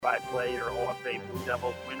By play your OFA Blue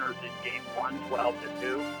Devils winners in Game 1,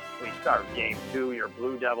 12-2. We start Game 2. Your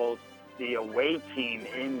Blue Devils, the away team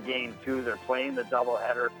in Game 2. They're playing the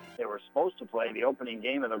doubleheader. They were supposed to play the opening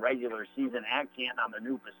game of the regular season at Canton on the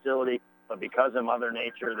new facility, but because of Mother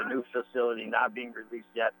Nature, the new facility not being released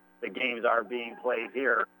yet, the games are being played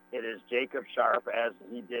here. It is Jacob Sharp, as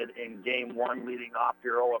he did in Game 1, leading off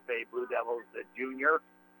your OFA Blue Devils, the junior.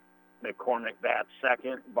 McCormick bats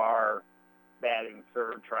second, Barr batting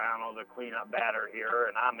third, Triano the cleanup batter here.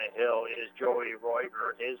 And on the hill is Joey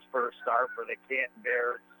Roiger, his first start for the Canton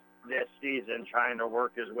Bears this season, trying to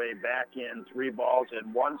work his way back in. 3 balls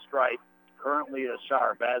and 1 strike currently to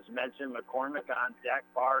Sharp. As mentioned, McCormick on deck,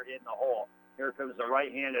 Barr in the hole. Here comes the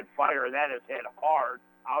right-handed fire. That is hit hard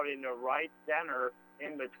out into right center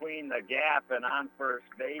in between the gap, and on first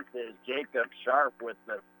base is Jacob Sharp with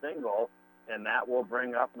the single, and that will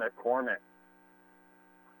bring up McCormick.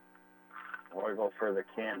 Roigel for the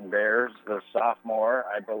Canton Bears, the sophomore,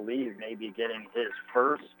 I believe, maybe getting his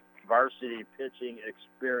first varsity pitching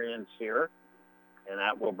experience here. And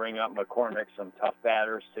that will bring up McCormick, some tough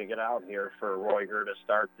batters to get out here for Roiger to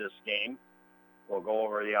start this game. We'll go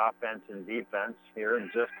over the offense and defense here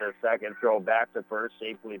in just a second. Throw back to first,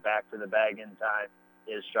 safely back to the bag in time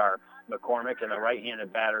is Sharp. McCormick in the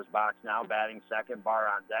right-handed batter's box now, batting second. Barr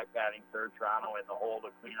on deck, batting third. Toronto in the hole to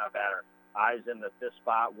clean up batter. Eyes in the 5th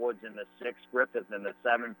spot, Woods in the 6th, Griffith in the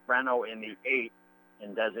 7th, Freno in the 8th,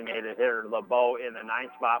 and designated hitter LeBeau in the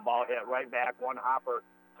 9th spot. Ball hit right back, one hopper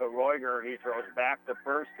to Roiger. He throws back to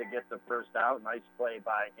first to get the first out. Nice play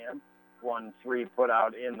by him. 1-3 put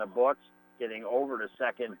out in the books. Getting over to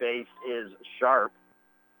second base is Sharp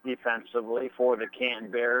defensively for the Canton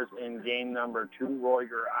Bears in game number 2.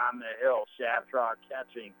 Roiger on the hill. Shabtraw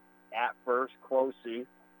catching at first. Closey,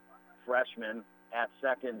 freshman, at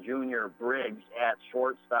second. Junior Briggs at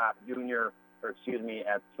shortstop.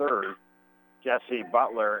 At third, Jesse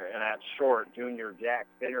Butler, and at short, junior Jack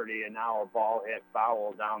Finnerty, and now a ball hit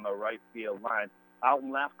foul down the right field line. Out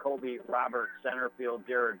in left, Kobe Roberts, center field,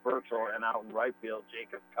 Jared Burchell, and out in right field,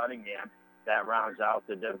 Jacob Cunningham. That rounds out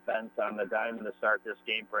the defense on the diamond to start this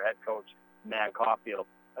game for head coach Matt Caulfield.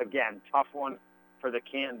 Again, tough one for the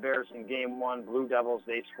Canton Bears in Game 1. Blue Devils,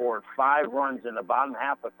 they scored 5 runs in the bottom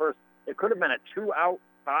half of the first. It could have been a 2-out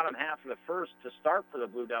bottom half of the first to start for the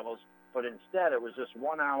Blue Devils, but instead it was just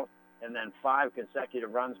 1 out and then 5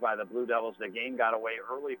 consecutive runs by the Blue Devils. The game got away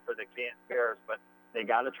early for the Canton Bears, but they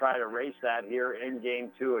got to try to race that here in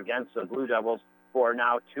Game 2 against the Blue Devils, who are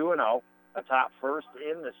now 2-0, atop first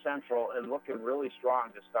in the Central, and looking really strong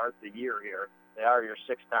to start the year here. They are your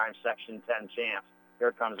 6-time Section 10 champs.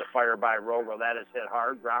 Here comes a fire by Rogel. That is hit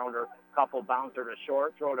hard. Grounder, couple bouncer to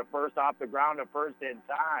short. Throw to first, off the ground to first in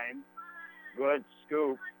time. Good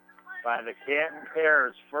scoop by the Canton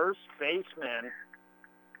Bears first baseman,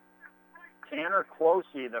 Tanner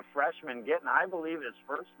Closey, the freshman, getting, I believe, his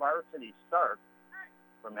first varsity start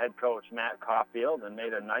from head coach Matt Caulfield, and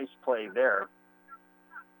made a nice play there.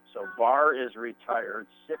 So Barr is retired.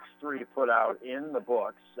 6-3 put out in the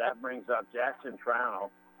books. That brings up Jackson Triano.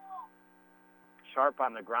 Sharp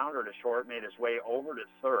on the grounder to short, made his way over to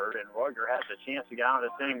third, and Roiger has a chance to get out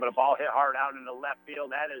of this inning, but a ball hit hard out into left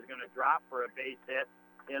field. That is going to drop for a base hit.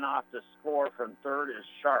 In off the score from third is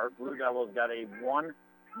Sharp. Blue Devils got a 1-0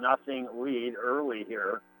 lead early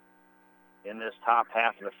here in this top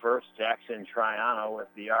half of the first. Jackson Triano with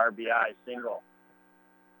the RBI single.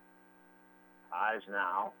 Eyes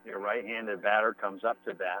now. Your right-handed batter comes up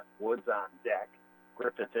to bat. Woods on deck.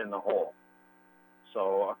 Griffith in the hole.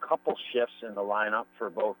 So a couple shifts in the lineup for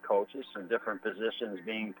both coaches, some different positions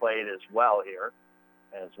being played as well here,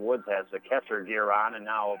 as Woods has the catcher gear on, and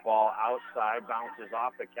now a ball outside bounces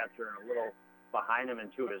off the catcher and a little behind him and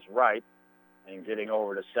to his right, and getting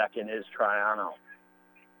over to second is Triano.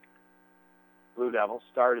 Blue Devils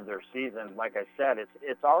started their season, like I said,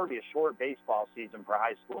 it's already a short baseball season for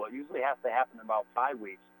high school. It usually has to happen in about 5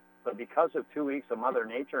 weeks, but because of 2 weeks of Mother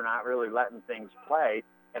Nature not really letting things play,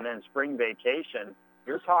 and then spring vacation,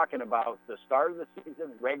 you're talking about the start of the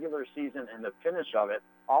season, regular season, and the finish of it,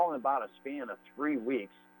 all in about a span of 3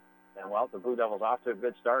 weeks. And, well, the Blue Devils off to a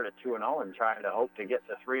good start at 2-0 and trying to hope to get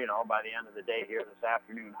to 3-0 by the end of the day here this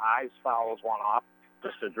afternoon. Ives fouls one off,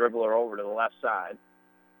 just a dribbler over to the left side.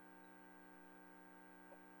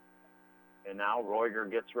 And now Roiger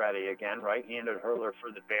gets ready again. Right-handed hurler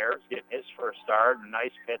for the Bears, getting his first start. A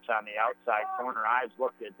nice pitch on the outside corner. Ives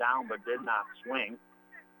looked it down but did not swing.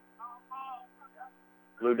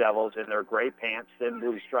 Blue Devils in their gray pants, thin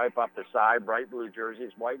blue stripe up the side, bright blue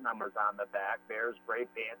jerseys, white numbers on the back. Bears, gray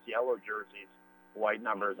pants, yellow jerseys, white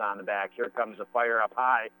numbers on the back. Here comes the fire up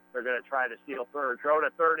high. They're going to try to steal third. Throw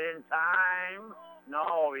to third in time.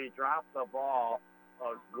 No, he dropped the ball.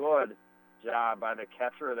 A good job by the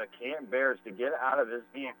catcher of the Canton Bears to get out of his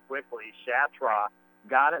hand quickly. Shatraw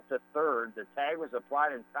got it to third. The tag was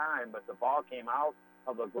applied in time, but the ball came out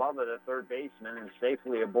of the glove of the third baseman and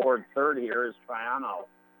safely aboard third. Here is Triano.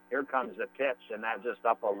 Here comes the pitch, and that just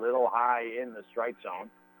up a little high in the strike zone.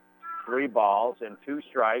 3 balls and 2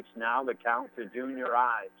 strikes. Now the count to Junior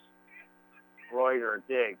Ives. Reuter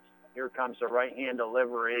digs. Here comes the right-hand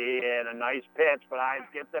delivery and a nice pitch, but Ives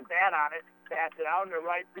gets the bat on it, bats it out into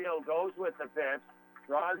right field, goes with the pitch,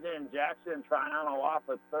 draws in Jackson Triano off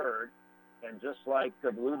at third. And just like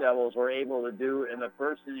the Blue Devils were able to do in the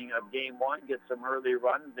first inning of Game 1, get some early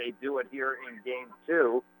runs, they do it here in Game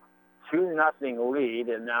 2. 2-0 lead,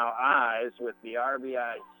 and now Ives with the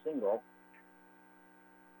RBI single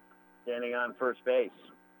standing on first base.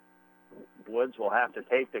 Woods will have to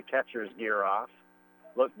take the catcher's gear off,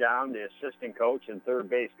 look down the assistant coach and third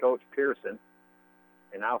base coach Pearson,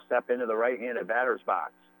 and now step into the right-handed batter's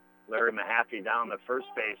box. Larry Mahaffey down the first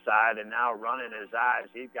base side, and now running his eyes.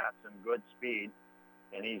 He's got some good speed,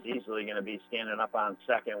 and he's easily going to be standing up on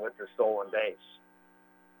second with the stolen base.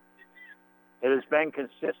 It has been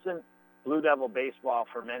consistent Blue Devil baseball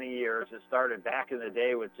for many years. It started back in the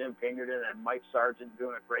day with Jim Pinkerton and Mike Sargent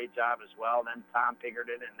doing a great job as well. Then Tom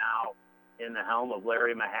Pinkerton, and now in the helm of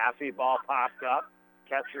Larry Mahaffey. Ball popped up.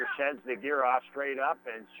 Catcher sheds the gear off straight up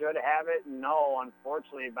and should have it. No,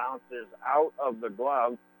 unfortunately, bounces out of the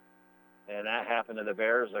glove. And that happened to the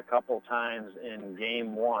Bears a couple times in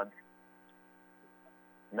Game 1.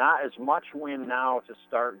 Not as much wind now to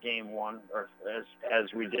start Game 1 or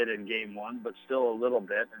as we did in Game 1, but still a little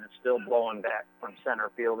bit, and it's still blowing back from center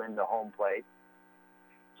field into home plate.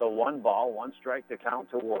 So 1 ball, 1 strike to count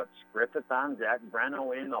to Woods. Griffith on deck,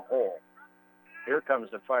 Breno in the hole. Here comes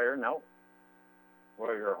the fire. No.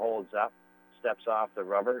 Warrior holds up, steps off the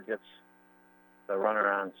rubber, gets the runner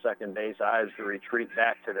on second base, Ives to retreat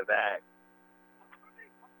back to the bag.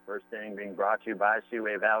 First inning being brought to you by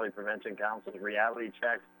Seaway Valley Prevention Council's Reality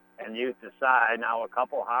Check and Youth Decide. Now a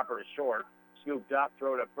couple hoppers short. Scooped up,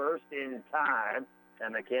 throw to first in time,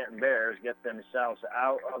 and the Canton Bears get themselves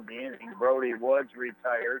out of the inning. Brody Woods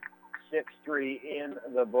retired, 6-3 in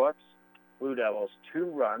the books. Blue Devils 2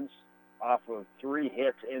 runs off of 3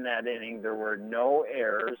 hits in that inning. There were no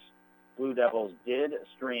errors. Blue Devils did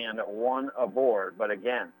strand 1 aboard, but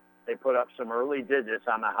again, they put up some early digits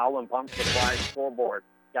on the Howland Pump Supply scoreboard.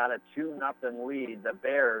 Got a 2-0 lead. The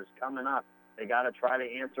Bears coming up. They got to try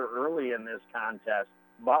to answer early in this contest.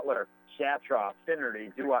 Butler, Shatraw,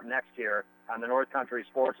 Finnerty due up next year on the North Country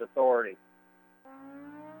Sports Authority.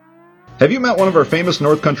 Have you met one of our famous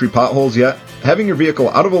North Country potholes yet? Having your vehicle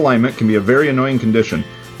out of alignment can be a very annoying condition.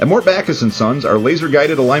 At Mort Backus & Sons, our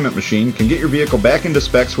laser-guided alignment machine can get your vehicle back into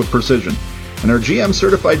specs with precision. And our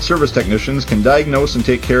GM-certified service technicians can diagnose and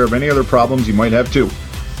take care of any other problems you might have too.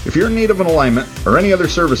 If you're in need of an alignment or any other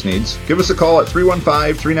service needs, give us a call at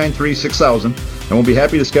 315-393-6000 and we'll be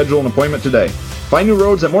happy to schedule an appointment today. Find new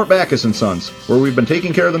roads at Mort Backus & Sons, where we've been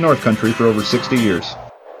taking care of the North Country for over 60 years.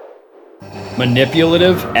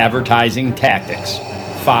 Manipulative advertising tactics.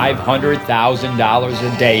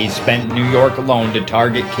 $500,000 a day spent in New York alone to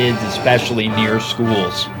target kids, especially near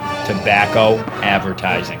schools. Tobacco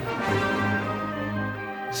advertising.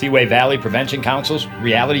 Seaway Valley Prevention Council's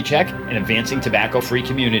Reality Check and Advancing Tobacco-Free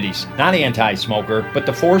Communities. Not anti-smoker, but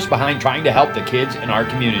the force behind trying to help the kids in our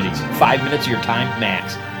communities. 5 minutes of your time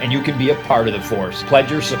max, and you can be a part of the force. Pledge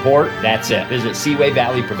your support, that's it. Visit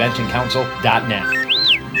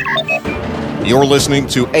SeawayValleyPreventionCouncil.net. You're listening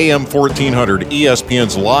to AM 1400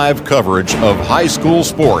 ESPN's live coverage of high school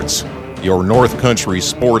sports. Your North Country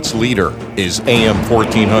sports leader is AM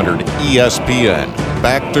 1400 ESPN.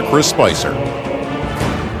 Back to Chris Spicer.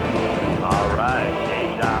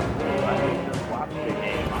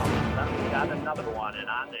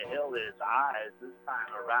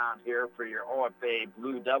 Here for your OFA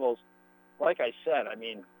Blue Devils. Like I said, I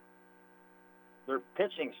mean, their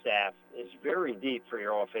pitching staff is very deep for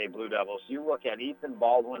your OFA Blue Devils. You look at Ethan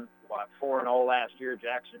Baldwin, 4-0 last year,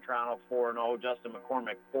 Jackson Toronto 4-0, Justin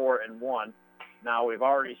McCormick 4-1. Now we've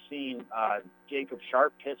already seen Jacob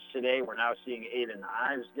Sharp pitch today. We're now seeing Aiden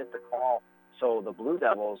Ives get the call. So the Blue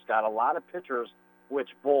Devils got a lot of pitchers which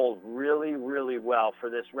bowled really, really well for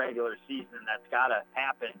this regular season. That's got to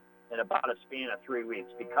happen in about a span of 3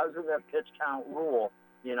 weeks. Because of the pitch count rule,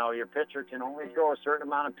 you know, your pitcher can only throw a certain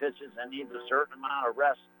amount of pitches and needs a certain amount of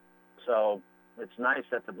rest. So it's nice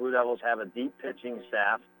that the Blue Devils have a deep pitching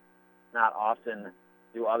staff. Not often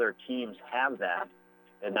do other teams have that.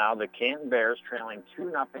 And now the Canton Bears trailing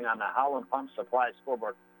 2-0 on the Howland Pump Supply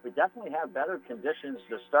scoreboard. we definitely have better conditions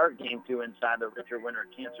to start Game 2 inside the Richard Winter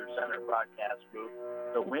Cancer Center broadcast booth.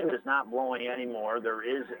 The wind is not blowing anymore. There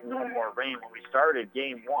is no more rain. When we started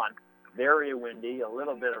Game 1, very windy, a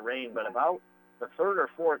little bit of rain, but about the third or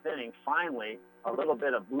fourth inning, finally, a little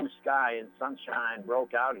bit of blue sky and sunshine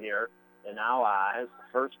broke out here in our eyes.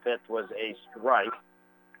 The first pitch was a strike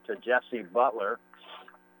to Jesse Butler.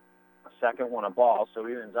 Second one a ball, so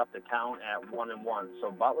he ends up the count at 1-1.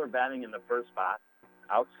 So Butler batting in the first spot,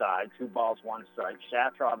 outside, 2 balls, 1 strike.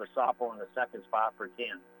 Shatraw, the sophomore, in the second spot for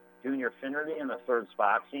Canton. Junior Finnerty in the third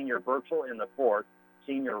spot. Senior Burchell in the fourth.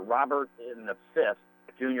 Senior Robert in the fifth.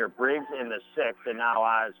 Junior Briggs in the sixth, and now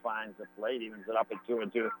Oz finds the plate, evens it up at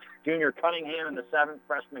 2-2. Junior Cunningham in the seventh,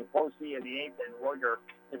 freshman Closey in the eighth, and Roger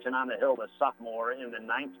pitching on the hill, the sophomore, in the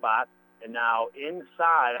ninth spot. And now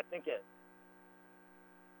inside,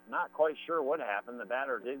 not quite sure what happened. The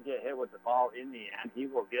batter did get hit with the ball in the end. He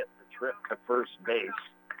will get the trip to first base.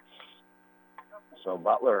 So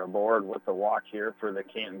Butler aboard with the walk here for the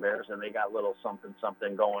Canton Bears, and they got a little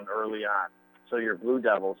something going early on. So your Blue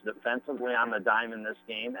Devils defensively on the diamond this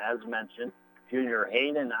game, as mentioned. Junior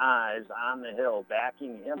Hayden Eyes on the hill,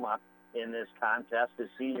 backing him up in this contest is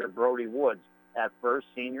senior Brody Woods. At first,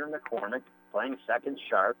 senior McCormick playing second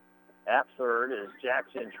sharp. At third is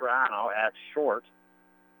Jackson Toronto. At short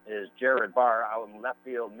is Jared Barr. Out in left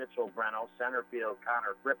field, Mitchell Breno. Center field,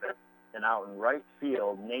 Connor Griffith. And out in right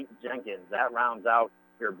field, Nate Jenkins. That rounds out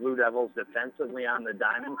your Blue Devils defensively on the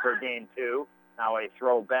diamond for Game 2. Now a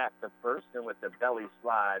throw back to first, and with the belly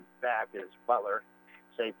slide back is Butler,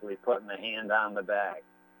 safely putting the hand on the bag.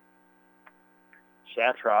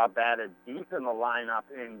 Shatraw batted deep in the lineup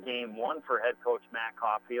in Game 1 for head coach Matt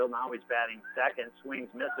Caulfield. Now he's batting second, swings,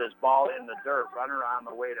 misses, ball in the dirt, runner on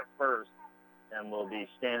the way to first, and will be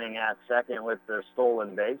standing at second with the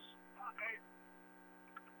stolen base.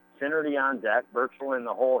 Finnerty on deck, Burchell in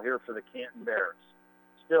the hole here for the Canton Bears.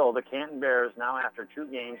 Still, the Canton Bears now after 2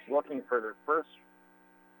 games looking for their first,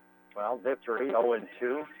 victory,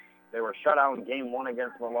 0-2. They were shut out in Game 1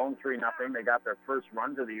 against Malone, 3-0. They got their first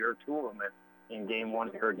runs of the year, 2 of them in Game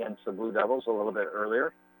 1 here against the Blue Devils a little bit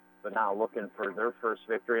earlier, but now looking for their first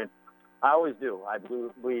victory. And I always do. I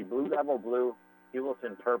bleed Blue Devil blue,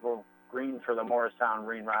 Hewlett purple, green for the Morristown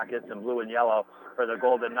Green Rockets, and blue and yellow for the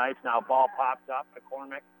Golden Knights. Now ball pops up.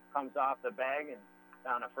 McCormick comes off the bag and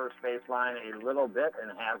down the first baseline a little bit and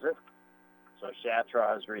has it. So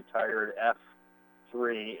Shatraw has retired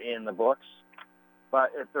F3 in the books. But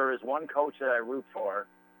if there is one coach that I root for,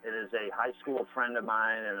 it is a high school friend of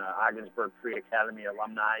mine and an Ogdensburg Free Academy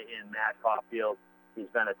alumni in Matt Caulfield. He's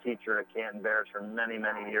been a teacher at Canton Bears for many,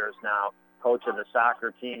 many years now, coach of the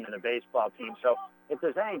soccer team and the baseball team. So if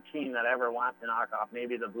there's any team that ever wants to knock off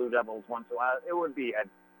maybe the Blue Devils once in a while, it would be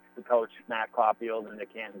the coach Matt Caulfield and the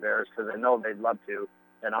Canton Bears, because I know they'd love to.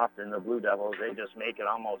 And often the Blue Devils, they just make it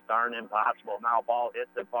almost darn impossible. Now ball hits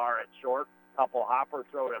the bar at short, couple hopper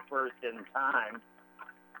throw to first in time.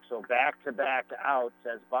 So back-to-back outs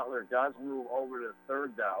as Butler does move over to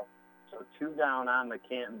third, though. So 2 down on the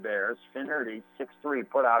Canton Bears. Finnerty, 6-3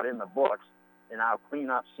 put out in the books. And now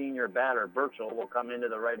clean-up senior batter Burchell will come into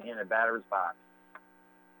the right-handed batter's box.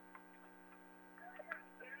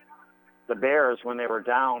 The Bears, when they were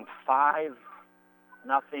down 5-0,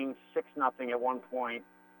 6-0 at one point,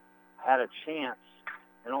 had a chance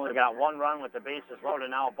and only got 1 run with the bases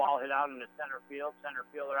loaded. Now a ball hit out into center field. Center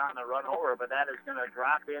fielder on the run over, but that is going to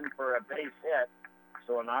drop in for a base hit.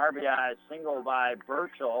 So an RBI single by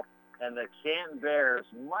Burchell, and the Canton Bears,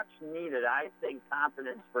 much needed, I think,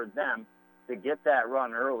 confidence for them to get that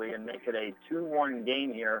run early and make it a 2-1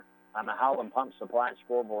 game here on the Howland Pump Supply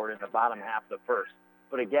scoreboard in the bottom half of the first.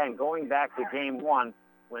 But again, going back to Game 1,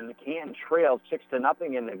 when the Canton trailed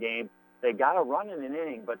 6-0 in the game, they got a run in an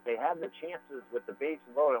inning, but they had the chances with the bases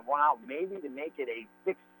loaded and 1 out maybe to make it a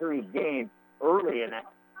 6-3 game early in it.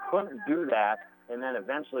 Couldn't do that, and then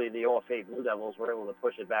eventually the OFA Blue Devils were able to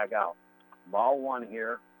push it back out. Ball 1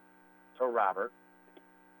 here to Robert.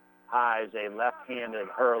 High is a left-handed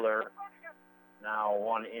hurler. Now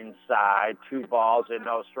 1 inside, 2 balls and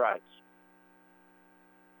no strikes.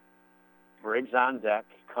 Briggs on deck,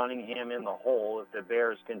 Cunningham in the hole if the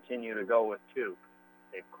Bears continue to go with 2.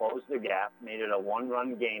 They've closed the gap, made it a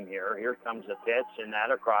 1-run game here. Here comes the pitch, and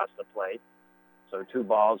that across the plate. So 2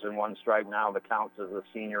 balls and 1 strike now. The count to the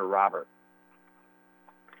senior Robert.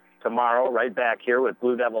 Tomorrow, right back here with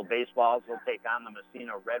Blue Devil baseballs, we'll take on the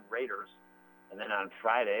Messina Red Raiders. And then on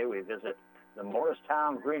Friday, we visit the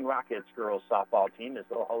Morristown Green Rockets girls softball team as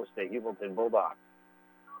they'll host the Hewlett Bulldogs.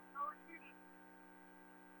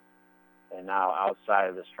 And now outside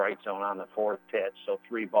of the strike zone on the 4th pitch. So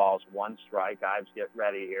 3 balls, 1 strike. Ives get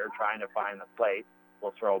ready here, trying to find the plate.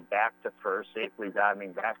 will throw back to first, safely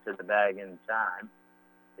diving back to the bag in time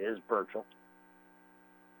is Burchell.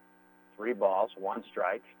 3 balls, 1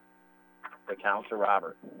 strike. The count to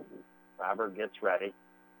Robert. Robert gets ready.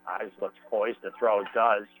 Eyes looks poised to throw.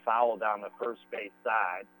 Does. Foul down the first base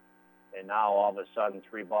side. And now all of a sudden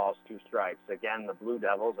 3 balls, 2 strikes. Again, the Blue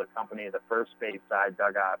Devils accompany the first base side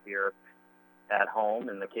dugout here at home,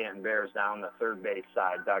 and the Canton Bears down the third base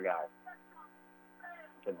side dugout.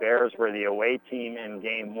 The Bears were the away team in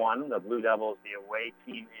Game 1. The Blue Devils the away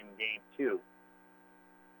team in Game 2.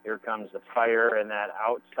 Here comes the fire and that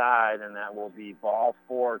outside, and that will be ball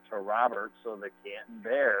 4 to Robert. So the Canton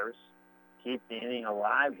Bears keep the inning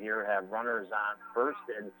alive here, have runners on first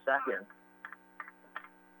and second.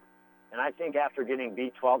 And I think after getting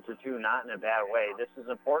beat 12-2, not in a bad way, this is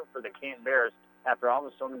important for the Canton Bears after all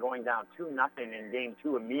of a sudden going down 2-0 in Game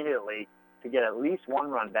 2 immediately to get at least 1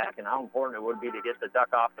 run back, and how important it would be to get the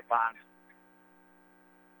duck off the pond.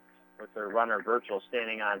 With their runner Burchell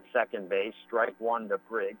standing on second base, strike 1 to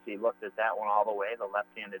Briggs. He looked at that one all the way, the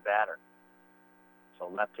left-handed batter. So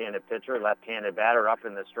left-handed pitcher, left-handed batter up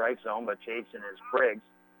in the strike zone, but chasing is Briggs,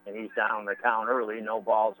 and he's down the count early, no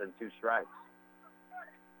balls and 2 strikes.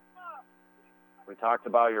 We talked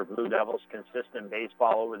about your Blue Devils' consistent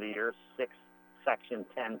baseball over the years, 6 Section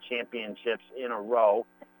 10 championships in a row.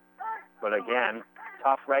 But again,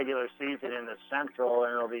 tough regular season in the Central,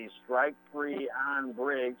 and it'll be strike-free on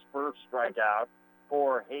Briggs, first strikeout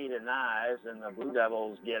for Hayden Ives, and the Blue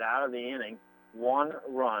Devils get out of the inning. 1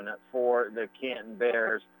 run for the Canton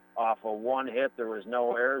Bears off of 1 hit. There was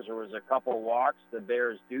no errors. There was a couple walks. The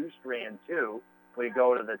Bears do strand 2. We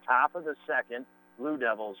go to the top of the second. Blue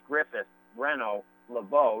Devils, Griffith, Reno,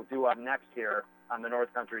 LeBeau due up next here on the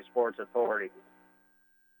North Country Sports Authority.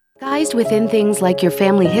 Disguised within things like your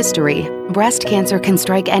family history, breast cancer can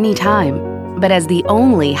strike any time. But as the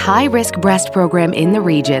only high-risk breast program in the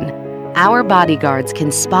region, our bodyguards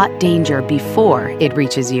can spot danger before it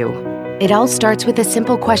reaches you. It all starts with a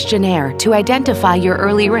simple questionnaire to identify your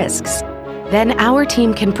early risks. Then our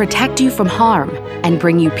team can protect you from harm and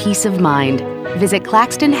bring you peace of mind. Visit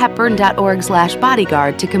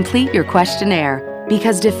claxtonhepburn.org/bodyguard to complete your questionnaire,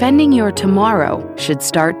 because defending your tomorrow should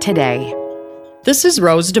start today. This is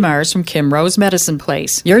Rose DeMars from Kim Rose Medicine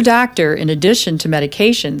Place. Your doctor, in addition to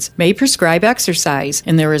medications, may prescribe exercise,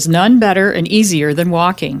 and there is none better and easier than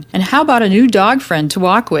walking. And how about a new dog friend to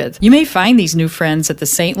walk with? You may find these new friends at the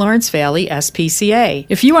St. Lawrence Valley SPCA.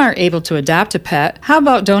 If you aren't able to adopt a pet, how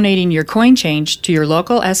about donating your coin change to your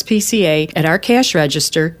local SPCA at our cash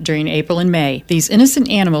register during April and May? These innocent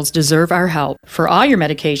animals deserve our help. For all your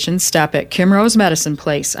medications, stop at Kim Rose Medicine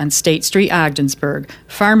Place on State Street, Ogdensburg.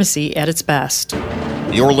 Pharmacy at its best.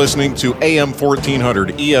 You're listening to AM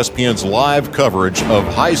 1400 ESPN's live coverage of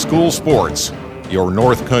high school sports. Your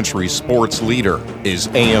North Country sports leader is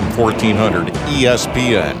AM 1400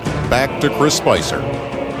 ESPN. Back to Chris Spicer.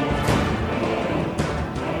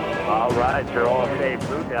 All right, your OFA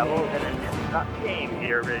Blue Devils in a tough game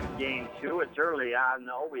here in Game 2. It's early on,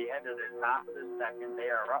 though. We head to the top of the second. They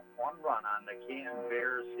are up 1 run on the Canton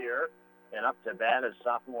Bears here. And up to bat is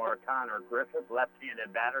sophomore Connor Griffith.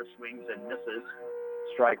 Left-handed batter swings and misses.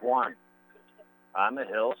 Strike 1. On the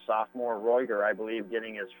hill, sophomore Royger, I believe,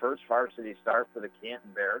 getting his first varsity start for the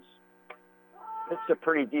Canton Bears. It's a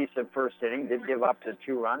pretty decent first inning. Did give up to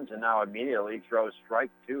 2 runs, and now immediately throws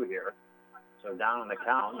strike 2 here. So down on the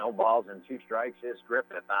count, no balls and 2 strikes is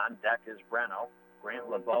Griffith. On deck is Breno. Grant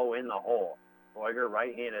LeBeau in the hole. Royger,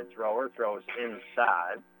 right-handed thrower, throws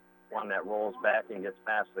inside. One that rolls back and gets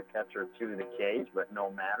past the catcher to the cage, but no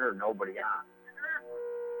matter, nobody on.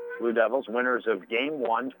 Blue Devils, winners of Game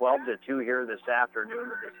 1, 12-2 here this afternoon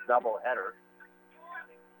with this doubleheader.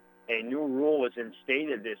 A new rule was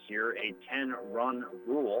instated this year, a 10-run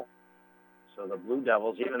rule. So the Blue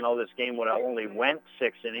Devils, even though this game would have only went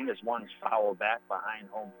 6 innings, one's foul back behind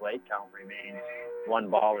home plate. Count remains 1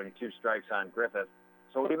 ball and 2 strikes on Griffith.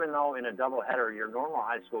 So even though in a doubleheader, your normal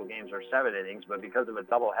high school games are 7 innings, but because of a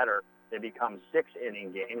doubleheader, they become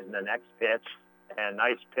 6-inning games. And the next pitch, and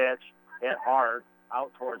nice pitch, hit hard,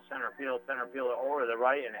 out towards center field over the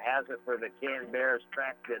right, and has it for the Canton Bears,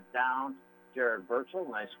 tracked it down. Jared Burchell,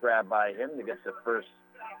 nice grab by him to get the first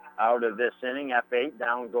out of this inning. F8,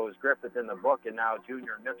 down goes Griffith in the book, and now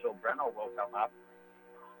junior Mitchell Breno will come up.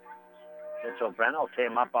 Mitchell Breno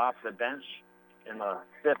came up off the bench in the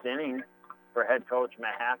 5th inning for head coach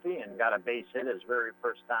Mahaffey and got a base hit his very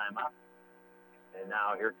first time up. And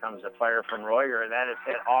now here comes a fire from Royer, and that is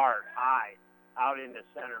hit hard, high, out into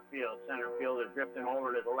center field. Center fielder drifting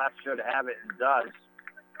over to the left, should have it, and does.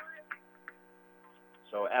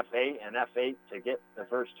 So F8 and F8 to get the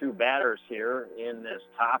first two batters here in this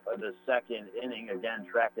top of the second inning. Again,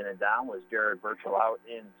 tracking it down was Jared Burchell out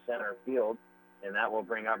in center field, and that will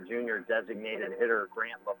bring up junior designated hitter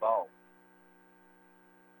Grant LeBeau.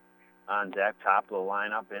 On deck, top of the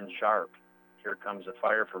lineup in Sharp. Here comes the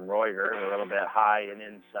fire from Royger, a little bit high and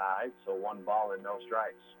inside, so 1 ball and no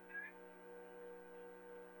strikes.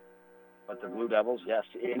 But the Blue Devils, yes,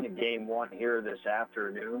 in game 1 here this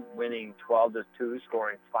afternoon, winning 12-2,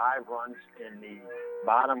 scoring 5 runs in the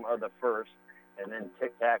bottom of the first, and then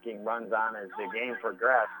tic-tacking runs on as the game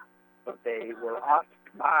progressed. But they were up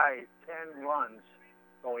by 10 runs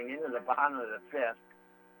going into the bottom of the 5th,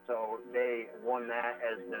 so they won that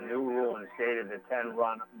as the new rule and stated the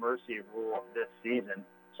 10-run mercy rule this season.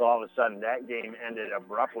 So all of a sudden that game ended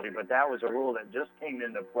abruptly, but that was a rule that just came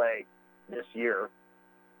into play this year.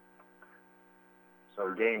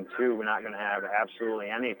 So game 2, we're not going to have absolutely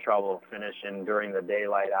any trouble finishing during the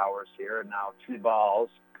daylight hours here. Now 2 balls,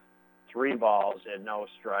 3 balls, and no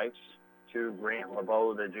strikes to Grant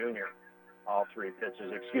LeBeau, the junior. All 3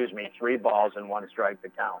 pitches, 3 balls and 1 strike to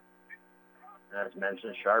count. As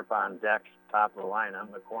mentioned, Sharp on deck, top of the lineup,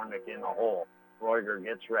 McCormick in the hole. Royger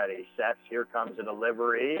gets ready, sets. Here comes the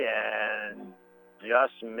delivery, and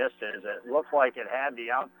just misses. It looked like it had the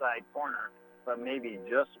outside corner, but maybe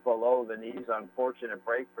just below the knees. Unfortunate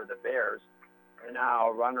break for the Bears. And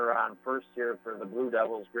now a runner on first here for the Blue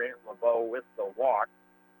Devils, Grant LeBeau with the walk.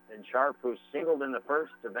 And Sharp, who singled in the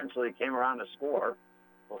first, eventually came around to score,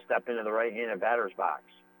 will step into the right-handed batter's box.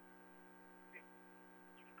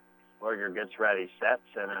 Royger gets ready, sets,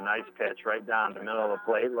 and a nice pitch right down the middle of the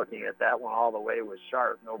plate. Looking at that one all the way was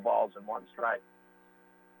Sharp. No balls and 1 strike.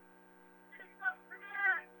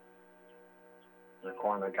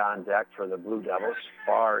 McCormick on deck for the Blue Devils,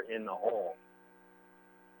 far in the hole.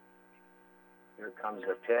 Here comes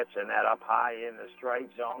the pitch, and that up high in the strike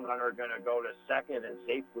zone. Runner going to go to second and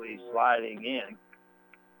safely sliding in.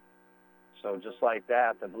 So just like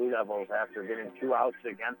that, the Blue Devils, after getting 2 outs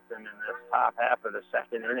against them in this top half of the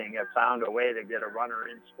second inning, have found a way to get a runner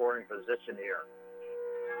in scoring position here.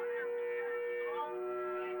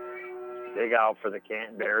 Big out for the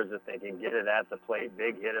Canton Bears if they can get it at the plate.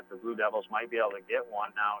 Big hit if the Blue Devils might be able to get one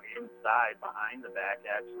now inside behind the back,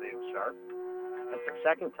 actually, of Sharp. That's the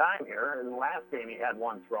second time here. In the last game, he had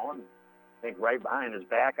one thrown, I think, right behind his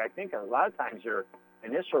back. I think a lot of times your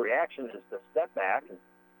initial reaction is to step back, and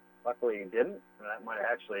luckily he didn't, and that might have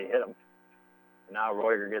actually hit him. And now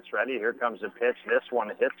Royger gets ready. Here comes the pitch. This one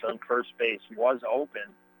hits him. First base was open,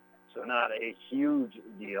 so not a huge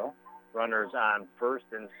deal. Runners on first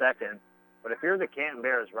and second. But if you're the Canton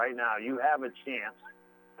Bears right now, you have a chance,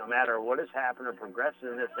 no matter what has happened or progressed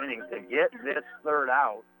in this inning, to get this third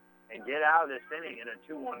out and get out of this inning in a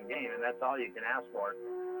 2-1 game, and that's all you can ask for.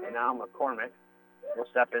 And now McCormick will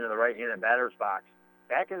step into the right-handed batter's box.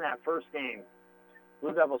 Back in that first game,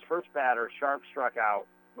 Blue Devils' first batter, Sharp, struck out.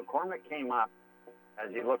 McCormick came up as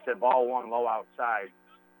he looked at ball 1 low outside.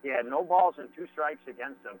 He had no balls and 2 strikes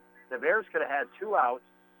against him. The Bears could have had 2 outs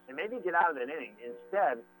and maybe get out of that inning.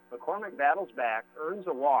 Instead, McCormick battles back, earns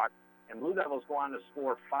a walk, and Blue Devils go on to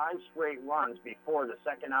score 5 straight runs before the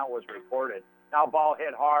second out was recorded. Now ball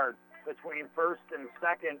hit hard between first and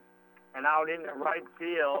second and out into right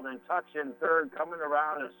field, and touching third, coming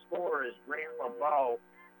around to score is Grant LeBeau.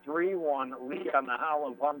 3-1 lead on the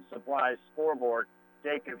Howland Pump Supply scoreboard.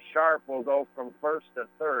 Jacob Sharp will go from first to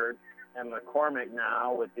third, and McCormick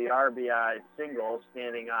now with the RBI single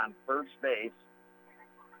standing on first base.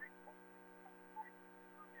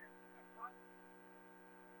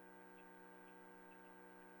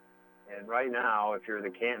 And right now, if you're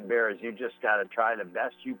the Canton Bears, you just got to try the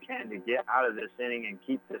best you can to get out of this inning and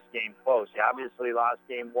keep this game close. You obviously lost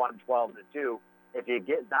game 1 12-2. If you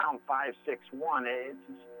get down 5-6-1, it's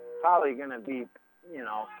probably going to be,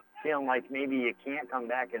 feeling like maybe you can't come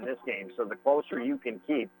back in this game. So the closer you can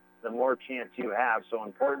keep, the more chance you have. So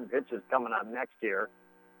important pitches coming up next year.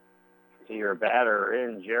 To your batter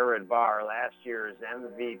in Jared Barr, last year's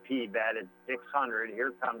MVP, batted .600.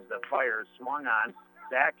 Here comes the fire, swung on.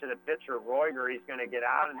 Back to the pitcher, Royger. He's going to get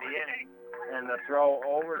out of the inning, and the throw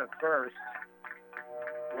over to first.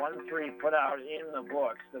 1-3 put out in the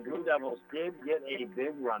books. The Blue Devils did get a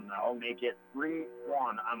big run, though, make it 3-1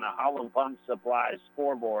 on the Howland Pump Supply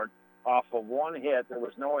scoreboard off of 1 hit. There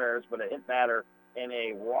was no errors, but a hit batter and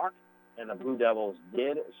a walk, and the Blue Devils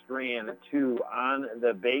did strand 2 on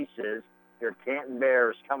the bases. Your Canton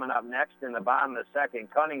Bears coming up next in the bottom of the second.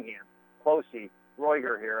 Cunningham, Closey,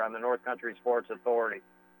 Royger here on the North Country Sports Authority.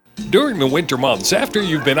 During the winter months, after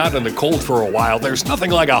you've been out in the cold for a while, there's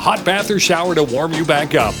nothing like a hot bath or shower to warm you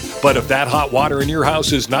back up. But if that hot water in your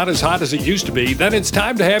house is not as hot as it used to be, then it's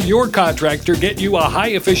time to have your contractor get you a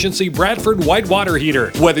high-efficiency Bradford white water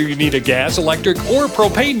heater. Whether you need a gas, electric, or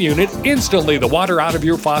propane unit, instantly the water out of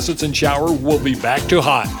your faucets and shower will be back to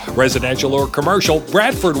hot. Residential or commercial,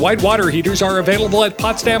 Bradford white water heaters are available at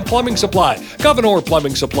Potsdam Plumbing Supply, Gouverneur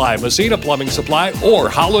Plumbing Supply, Messina Plumbing Supply, or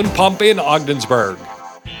Howland Pump in Ogdensburg.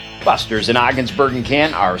 Buster's in Ogdensburg and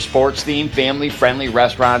Canton are sports-themed, family-friendly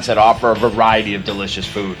restaurants that offer a variety of delicious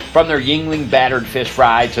food. From their Yingling battered fish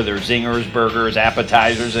fry to their zingers, burgers,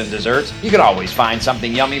 appetizers, and desserts, you can always find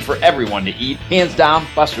something yummy for everyone to eat. Hands down,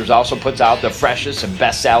 Buster's also puts out the freshest and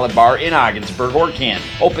best salad bar in Ogdensburg or Canton.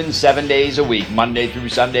 Open 7 days a week, Monday through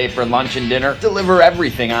Sunday for lunch and dinner. Deliver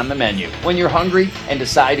everything on the menu. When you're hungry and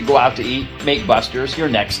decide to go out to eat, make Buster's your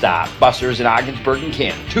next stop. Buster's in Ogdensburg and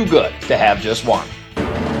Canton. Too good to have just one.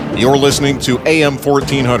 You're listening to AM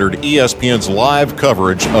 1400 ESPN's live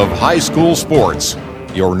coverage of high school sports.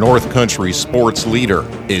 Your North Country sports leader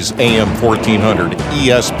is AM 1400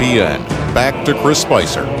 ESPN. Back to Chris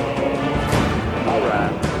Spicer. All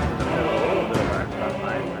right. A little bit of our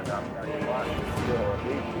sunlight, but I'll tell you what, still at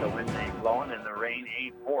least the wind ain't blowing and the rain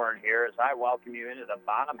ain't pouring here as I welcome you into the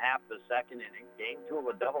bottom half of the second inning. Game 2 of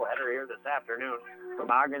a doubleheader here this afternoon from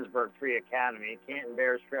Ogdensburg Free Academy. Canton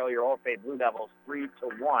Bears trail your OFA Blue Devils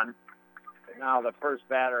 3-1. And now the first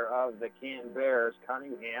batter of the Canton Bears,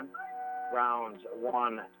 Cunningham, rounds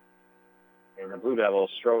one. And the Blue Devils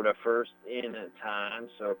throw to first in time,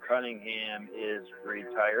 so Cunningham is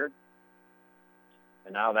retired.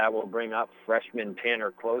 And now that will bring up freshman Tanner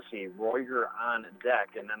Closey, Royer on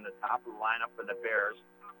deck, and then the top of the lineup for the Bears.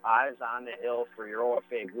 Eyes on the hill for your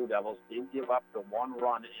OFA Blue Devils. Did give up the one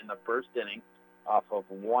run in the first inning off of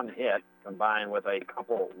one hit, combined with a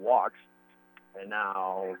couple walks. And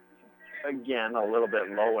now, again, a little bit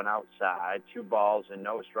low and outside. 2 balls and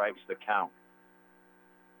no strikes to count.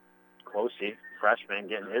 Closey, freshman,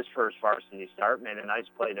 getting his first varsity start, made a nice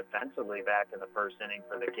play defensively back in the first inning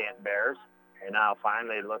for the Canton Bears. And now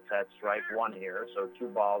finally looks at strike one here, so 2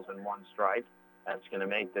 balls and 1 strike. That's going to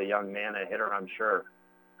make the young man a hitter, I'm sure.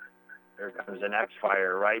 Here comes the next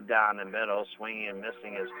fire right down the middle, swinging and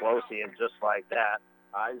missing is Closey, and just like that,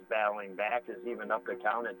 Eyes battling back has evened up the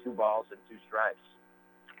count at 2 balls and 2 strikes.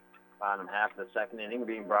 Bottom half of the second inning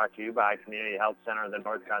being brought to you by Community Health Center of the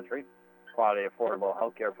North Country. Quality, affordable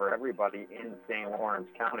health care for everybody in St. Lawrence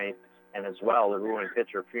County, and as well the Ruin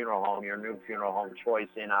Pitcher Funeral Home, your new funeral home choice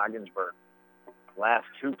in Ogdensburg. Last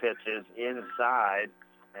 2 pitches inside,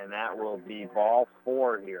 and that will be ball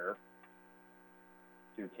 4 here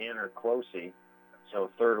to Tanner Closey. So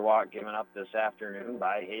third walk given up this afternoon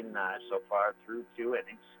by Hayden Nye so far through 2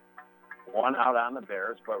 innings. 1 out on the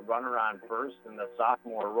Bears, but runner on first, and the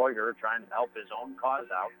sophomore Royer trying to help his own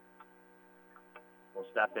cause out. Will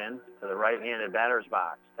step in to the right-handed batter's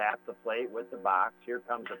box. Tap the plate with the box. Here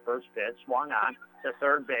comes the first pitch. Swung on to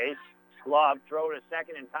third base. Glove, throw to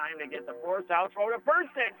second in time to get the force out. Throw to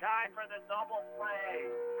first in time for the double play.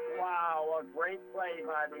 Wow, a great play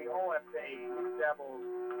by the OFA Devils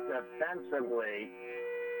defensively.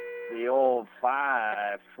 The old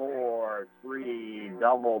 5-4-3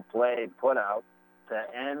 double play put out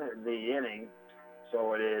to end the inning.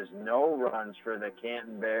 So it is no runs for the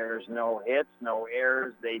Canton Bears, no hits, no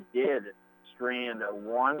errors. They did strand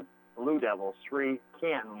 1, Blue Devils 3,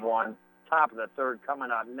 Canton 1. Top of the third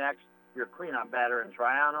coming up next. Your cleanup batter in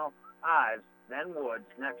Triano, Ives, then Woods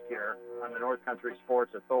next year on the North Country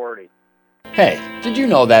Sports Authority. Hey, did you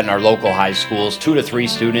know that in our local high schools, 2 to 3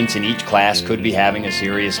 students in each class could be having a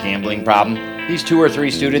serious gambling problem? These 2 or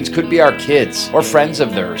 3 students could be our kids or friends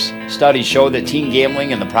of theirs. Studies show that teen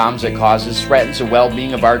gambling and the problems it causes threatens the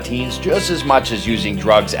well-being of our teens just as much as using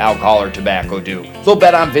drugs, alcohol, or tobacco do. They'll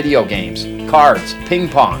bet on video games, cards, ping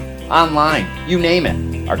pong, online, you name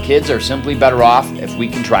it. Our kids are simply better off if we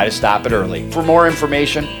can try to stop it early. For more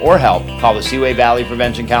information or help, call the Seaway Valley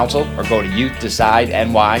Prevention Council or go to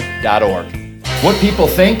youthdecideNY.org. What people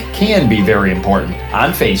think can be very important.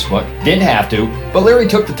 On Facebook, didn't have to, but Larry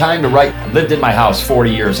took the time to write. I've lived in my house 40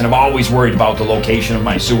 years and I've always worried about the location of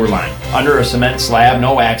my sewer line. Under a cement slab,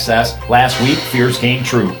 no access. Last week, fears came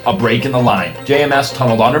true. A break in the line. JMS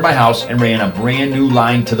tunneled under my house and ran a brand new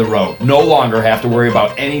line to the road. No longer have to worry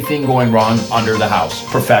about anything going wrong under the house.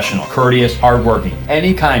 Professional, courteous, hardworking.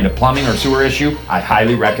 Any kind of plumbing or sewer issue, I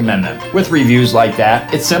highly recommend them. With reviews like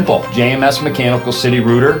that, it's simple. JMS Mechanical City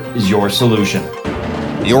Rooter is your solution.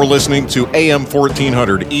 You're listening to AM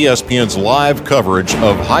 1400 ESPN's live coverage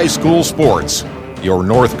of high school sports. Your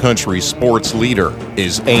North Country sports leader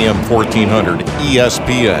is AM 1400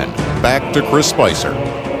 ESPN. Back to Chris Spicer.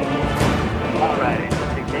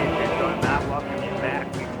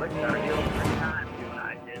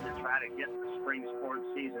 spring sports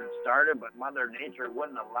season started, but Mother Nature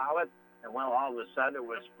wouldn't allow it. And well, all of a sudden it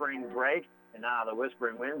was spring break, and now the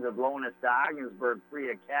Whispering Winds are blowing us to Ogdensburg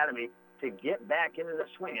Free Academy to get back into the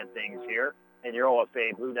swing of things here. And your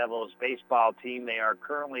OFA Blue Devils baseball team, they are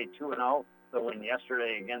currently 2-0. The win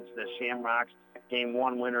yesterday against the Shamrocks. Game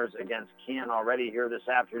 1 winners against Canton already here this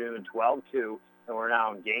afternoon, 12-2. And we're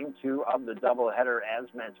now in Game 2 of the doubleheader. As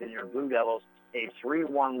mentioned, your Blue Devils, a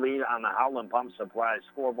 3-1 lead on the Howland Pump Supply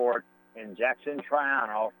scoreboard. And Jackson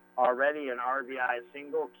Triano, already an RBI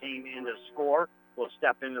single, came in to score. Will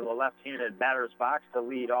step into the left-handed batter's box to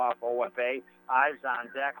lead off OFA. Eyes on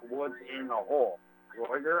deck, Woods in the hole.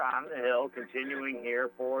 Royer on the hill, continuing here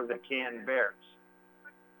for the Canton Bears.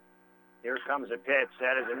 Here comes a pitch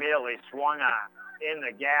that is immediately swung on in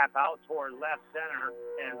the gap out toward left center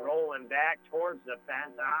and rolling back towards the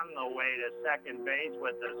fence on the way to second base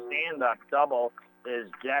with the stand-up double is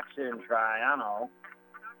Jackson Triano.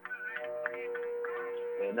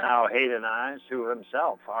 And now Hayden Eyes, who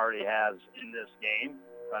himself already has in this game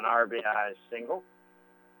an RBI single.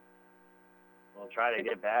 We'll try to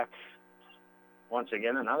get back once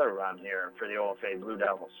again another run here for the OFA Blue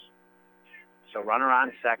Devils. So runner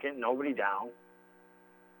on second, nobody down.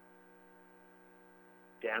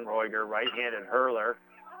 Dan Royer, right-handed hurler.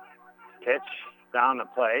 Pitch down the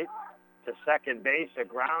plate to second base, a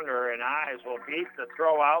grounder, and Eyes will beat the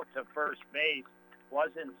throw out to first base.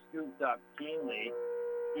 Wasn't scooped up keenly.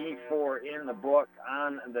 E4 in the book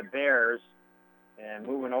on the Bears. And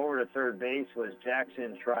moving over to third base was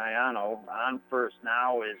Jackson Triano. On first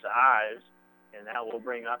now is Eyes. And that will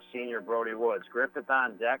bring up senior Brody Woods. Griffith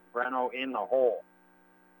on deck, Breno in the hole.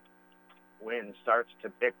 Wind starts to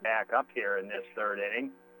pick back up here in this third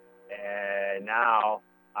inning. And now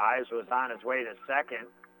Eyes was on his way to second.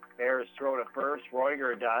 Bears throw to first.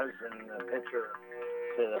 Royer does, and the pitcher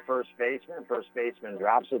to the first baseman. First baseman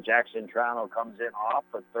drops it. Jackson Triano comes in off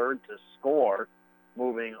for third to score.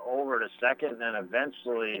 Moving over to second, and then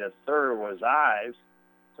eventually to third was Eyes.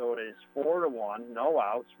 So it is 4-1, no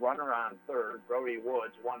outs, runner on third. Brody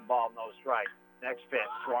Woods, 1 ball, no strike. Next pitch,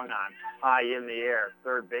 swung on, high in the air.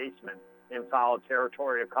 Third baseman in foul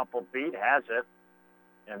territory, a couple feet, has it.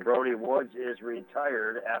 And Brody Woods is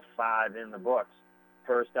retired at 5 in the books.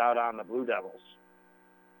 First out on the Blue Devils.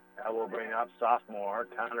 That will bring up sophomore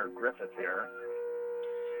Connor Griffith here.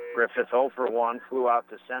 Griffith 0 for 1, flew out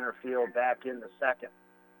to center field back in the second.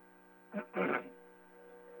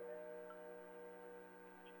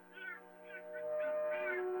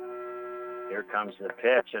 Here comes the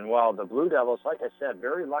pitch, and well, the Blue Devils, like I said,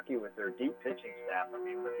 very lucky with their deep pitching staff. I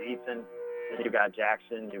mean, with Ethan, you've got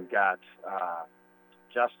Jackson, you've got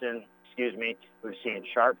Justin, we've seen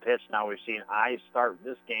Sharp pitch, now we've seen Eyes start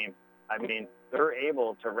this game. I mean, they're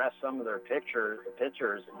able to rest some of their pitchers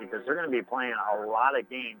because they're going to be playing a lot of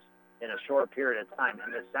games in a short period of time.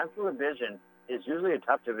 And the Central Division is usually a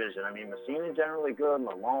tough division. I mean, Messina generally good,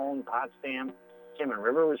 Malone, Potsdam, Kim and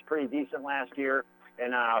River was pretty decent last year.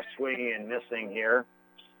 And now swinging and missing here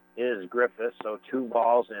is Griffith. So 2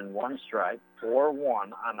 balls and 1 strike, 4-1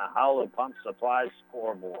 on the Howland Pump Supply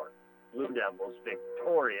scoreboard. Blue Devils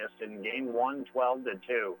victorious in game 1,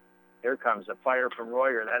 12-2. Here comes the fire from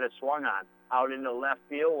Royer. That is swung on. Out into left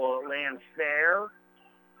field. Will it land fair?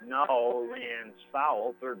 No, lands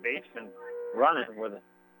foul. Third baseman running with it,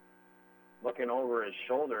 looking over his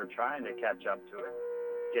shoulder, trying to catch up to it.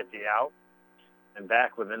 Get the out. And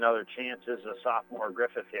back with another chance is the sophomore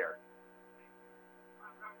Griffith here.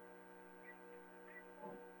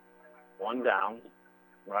 1 down.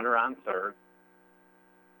 Runner on third.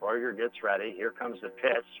 Royer gets ready. Here comes the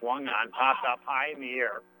pitch. Swung on. Popped up high in the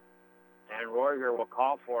air. And Royer will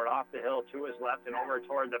call for it off the hill to his left and over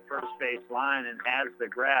toward the first base line and has the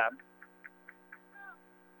grab.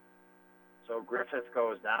 So Griffith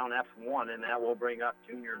goes down F1, and that will bring up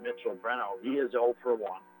junior Mitchell Breno. He is 0 for 1.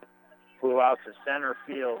 Flew out to center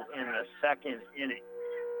field in the second inning.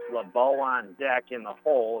 LeBeau on deck in the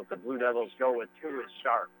hole. If the Blue Devils go with 2 is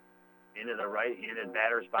Sharp. Into the right-handed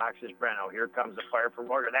batter's box is Breno. Here comes the fire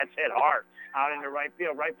from Royer. That's hit hard. Out into right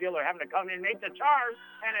field. Right fielder having to come in, make the charge,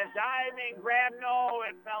 and a diving grab. No,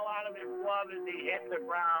 it fell out of his glove as he hit the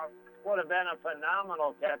ground. Would have been a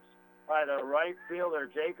phenomenal catch by the right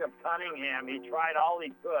fielder, Jacob Cunningham. He tried all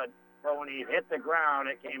he could, but when he hit the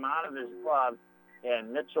ground, it came out of his glove.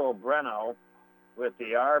 And Mitchell Breno with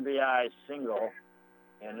the RBI single.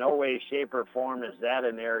 In no way, shape, or form is that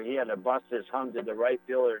in there. He had to bust his hum to the right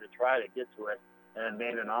fielder to try to get to it and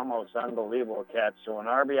made an almost unbelievable catch. So an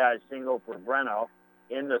RBI single for Breno.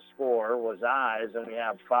 In the score was Eyes, and we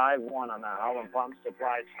have 5-1 on the Howland Pump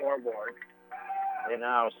Supply scoreboard. And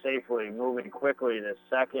now safely moving quickly to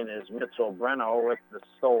second is Mitchell Breno with the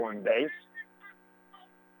stolen base.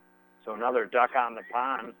 So another duck on the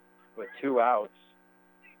pond with 2 outs.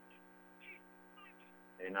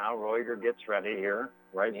 And now Roiger gets ready here.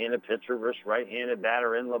 Right-handed pitcher versus right-handed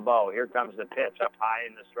batter in LeBeau. Here comes the pitch up high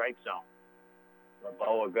in the strike zone.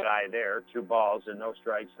 LeBeau, a good eye there. 2 balls and no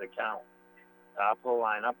strikes to count. Top of the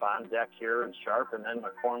lineup on deck here and Sharp, and then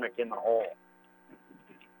McCormick in the hole.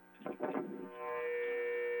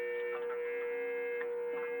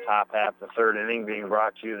 Top half the 3rd inning being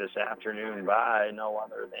brought to you this afternoon by no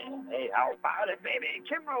other than, hey, how about it, baby?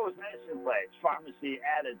 Kimrose Medicine Place, Pharmacy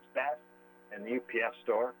at its best, and the UPS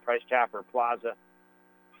store, Price Chopper Plaza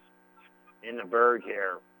in the Berg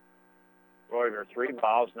here. Roiger, 3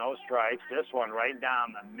 balls, no strikes. This one right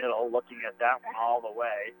down the middle, looking at that one all the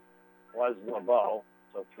way, was LeBeau.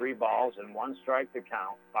 So 3 balls and 1 strike to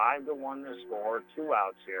count. 5-1 to score. 2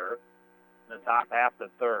 outs here in the top half the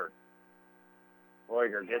 3rd.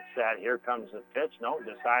 Roiger gets that. Here comes the pitch. No,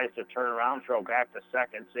 decides to turn around, throw back to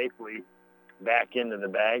second, safely back into the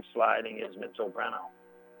bag. Sliding is Mitchell Brenno.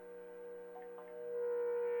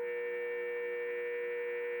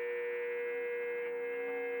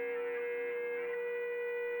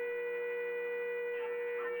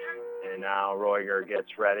 And now Roiger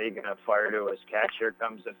gets ready, going to fire to his catch. Here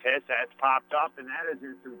comes the pitch. That's popped up, and that is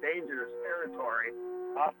in some dangerous territory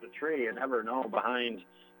off the tree. You never know behind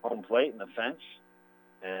home plate in the fence.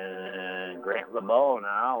 And Grant LeBeau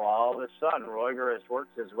now, all of a sudden, Roiger has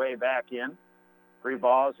worked his way back in. 3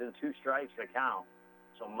 balls and 2 strikes to count.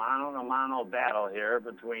 So mano-to-mano battle here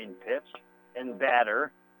between pitch and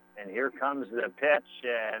batter. And here comes the pitch,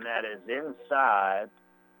 and that is inside.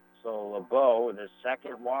 So LeBeau, with his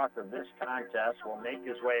 2nd walk of this contest, will make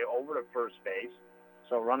his way over to first base.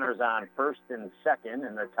 So runners on 1st and 2nd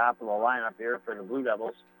in the top of the lineup here for the Blue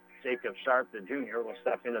Devils. Jacob Sharp, the junior, will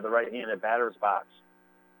step into the right-handed batter's box.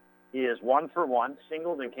 He is 1 for 1,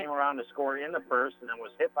 singled and came around to score in the 1st, and then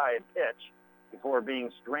was hit by a pitch before being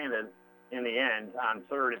stranded in the end on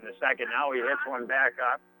 3rd in the 2nd. Now he hits one back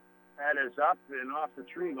up. That is up and off the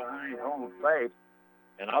tree behind home plate.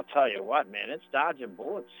 And I'll tell you what, man, it's dodging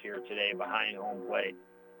bullets here today behind home plate.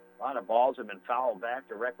 A lot of balls have been fouled back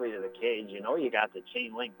directly to the cage. You know you got the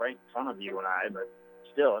chain link right in front of you and I, but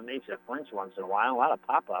still, it makes it flinch once in a while. A lot of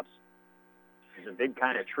pop-ups. There's a big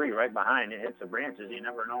kind of tree right behind it. Hits the branches. You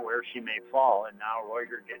never know where she may fall. And now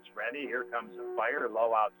Roiger gets ready. Here comes the fire.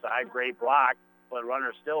 Low outside. Great block. But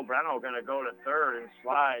runner still. Brenno going to go to 3rd and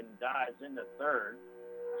slide and dives into 3rd.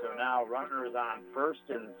 So now runners on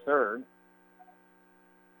 1st and 3rd.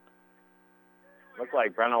 Looked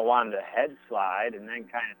like Brenno wanted a head slide and then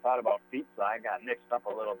kind of thought about feet slide. Got mixed up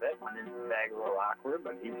a little bit. Went into the bag a little awkward,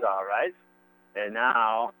 but he's all right. And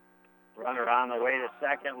now runner on the way to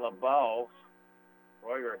 2nd, LeBeau.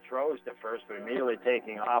 Roiger throws to 1st, but immediately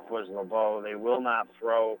taking off was LeBeau. They will not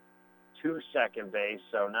throw to second base.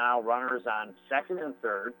 So now runners on 2nd and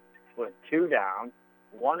 3rd with 2 down.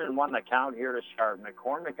 1-1 the count here to Sharp.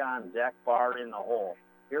 McCormick on deck, Barr in the hole.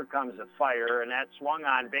 Here comes the fire, and that swung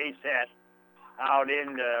on base hit out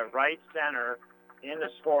into right center. In to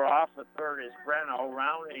score off the 3rd is Brenno.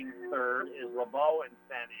 Rounding 3rd is LeBeau and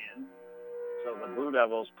sent in. So the Blue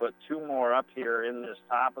Devils put 2 more up here in this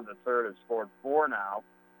top of the 3rd. Have scored 4 now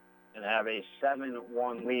and have a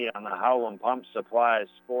 7-1 lead on the Howland Pump Supplies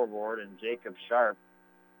scoreboard. And Jacob Sharp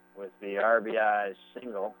with the RBI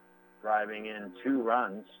single, driving in 2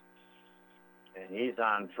 runs. And he's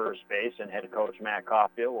on first base, and head coach Matt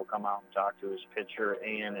Caulfield will come out and talk to his pitcher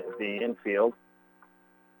and the infield.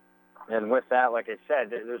 And with that, like I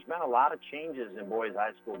said, there's been a lot of changes in boys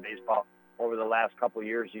high school baseball over the last couple of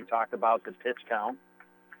years. You talked about the pitch count.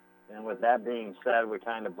 And with that being said, we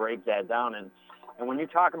kind of break that down. And when you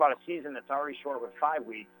talk about a season that's already short with 5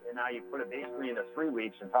 weeks, and now you put it basically into 3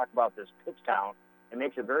 weeks and talk about this pitch count, it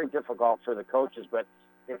makes it very difficult for the coaches. But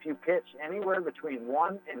if you pitch anywhere between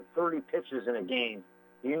 1 and 30 pitches in a game,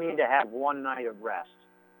 you need to have 1 night of rest.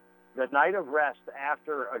 The night of rest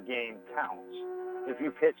after a game counts. If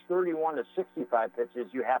you pitch 31 to 65 pitches,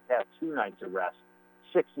 you have to have 2 nights of rest.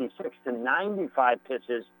 66 to 95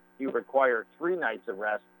 pitches, you require 3 nights of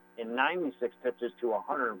rest. And 96 pitches to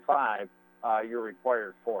 105, you're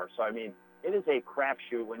required 4. So, I mean, it is a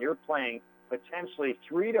crapshoot when you're playing potentially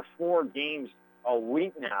 3 to 4 games a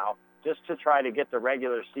week now just to try to get the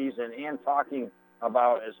regular season, and talking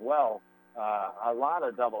about as well a lot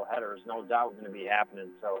of double headers, no doubt, going to be happening.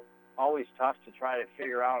 So always tough to try to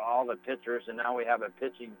figure out all the pitchers, and now we have a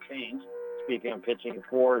pitching change. Speaking of pitching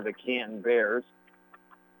for the Canton Bears,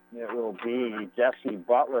 it will be Jesse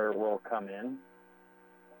Butler will come in.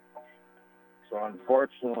 So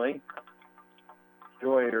unfortunately,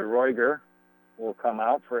 Joey Roiger will come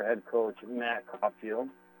out for head coach Matt Caulfield.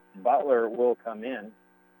 Butler will come in.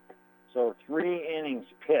 So 3 innings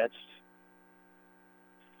pitched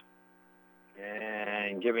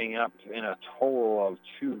and giving up in a total of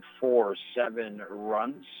 2, 4, 7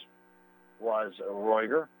 runs was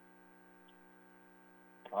Roiger.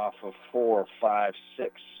 Off of 4, 5,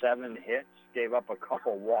 6, 7 hits, gave up a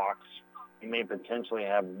couple walks. He may potentially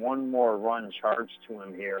have one more run charged to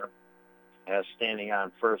him here. As standing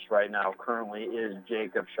on first right now currently is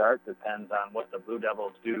Jacob Sharp. Depends on what the Blue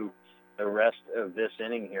Devils do the rest of this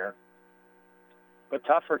inning here. But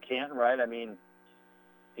tough for Canton, right? I mean,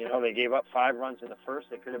 you know, they gave up 5 runs in the first.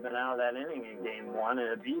 They could have been out of that inning in game 1, and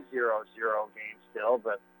it'd be 0-0 game still,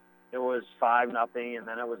 but it was 5-0, and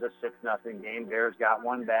then it was a 6-0 game. Bears got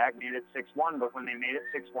one back, made it 6-1, but when they made it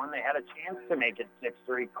 6-1, they had a chance to make it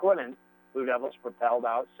 6-3. Couldn't. Blue Devils propelled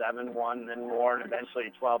out 7-1, then more, and eventually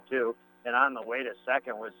 12-2. And on the way to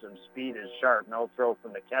second with some speed is Sharp. No throw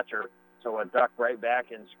from the catcher, so a duck right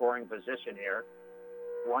back in scoring position here.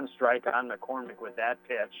 1 strike on McCormick with that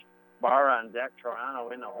pitch. Barr on deck,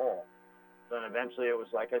 Toronto in the hole. Then eventually it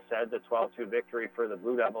was, like I said, the 12-2 victory for the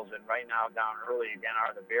Blue Devils. And right now down early again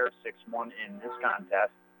are the Bears 6-1 in this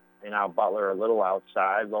contest. And now Butler a little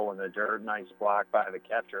outside, low in the dirt. Nice block by the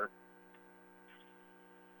catcher.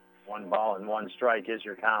 1 ball and 1 strike is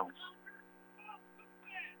your count.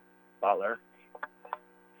 Butler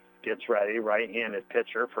gets ready, right-handed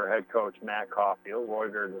pitcher for head coach Matt Caulfield.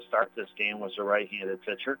 Roiger to start this game was a right-handed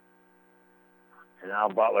pitcher. And now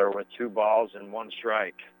Butler with 2 balls and 1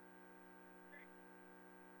 strike.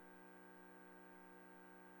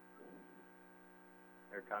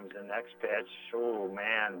 Here comes the next pitch. Oh,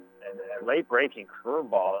 man. A late-breaking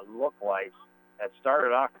curveball, it looked like. That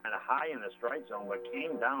started off kind of high in the strike zone, but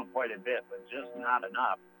came down quite a bit, but just not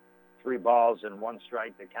enough. 3 balls and 1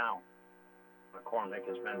 strike to count. McCormick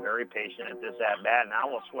has been very patient at this at-bat. Now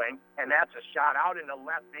will swing, and that's a shot out into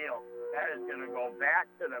left field. That is going to go back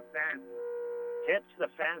to the fence. Hits the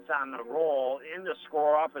fence on the roll. In to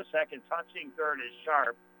score off a second. Touching third is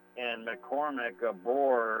Sharp. And McCormick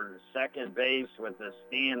aboard second base with the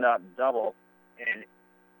stand-up double. And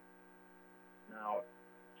now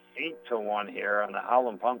 8-1 here on the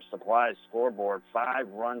Howland Pump Supply scoreboard.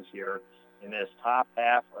 5 runs here in this top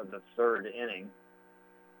half of the 3rd inning.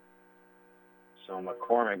 So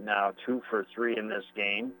McCormick now 2 for 3 in this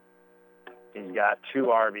game. He's got 2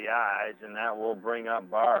 RBIs, and that will bring up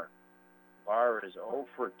Barr. Barr is 0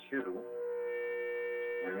 for 2.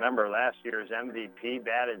 Remember, last year's MVP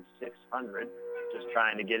batted .600, just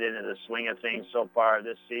trying to get into the swing of things so far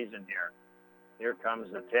this season here. Here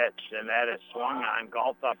comes the pitch, and that is swung on,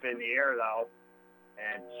 golfed up in the air, though.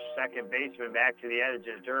 And second baseman back to the edge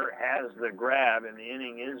of dirt has the grab, and the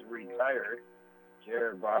inning is retired.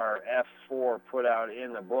 Jared Barr, F4 put out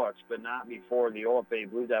in the books, but not before the OFA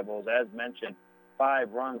Blue Devils. As mentioned,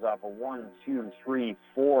 5 runs off of 1, 2, 3,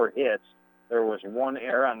 4 hits. There was 1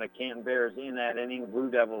 error on the Canton Bears in that inning.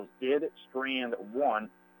 Blue Devils did strand 1.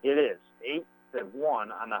 It is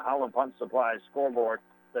 8-1 on the Howland Pump Supply scoreboard.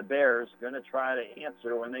 The Bears going to try to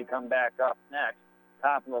answer when they come back up next.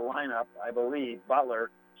 Top of the lineup, I believe,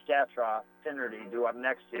 Butler, Statraw, Finnerty due up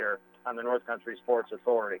next here on the North Country Sports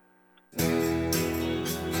Authority.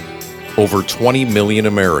 Over 20 million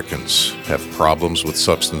Americans have problems with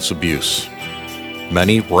substance abuse.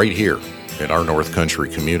 Many right here in our North Country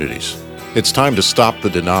communities. It's time to stop the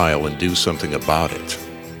denial and do something about it.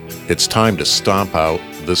 It's time to stomp out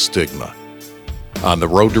the stigma. On the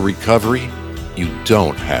road to recovery, you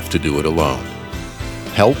don't have to do it alone.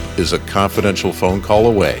 Help is a confidential phone call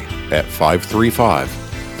away at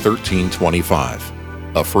 535-1325.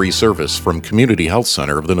 A free service from Community Health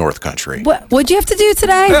Center of the North Country. What'd you have to do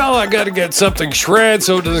today? Well, I got to get something shred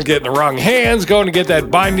so it doesn't get in the wrong hands. Going to get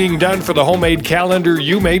that binding done for the homemade calendar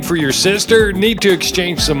you made for your sister. Need to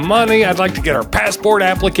exchange some money. I'd like to get our passport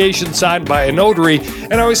application signed by a notary.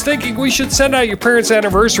 And I was thinking we should send out your parents'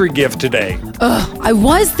 anniversary gift today. I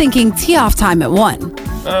was thinking tee-off time at 1.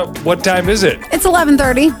 What time is it? It's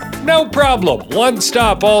 11:30. No problem. One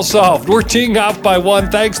stop, all solved. We're teeing off by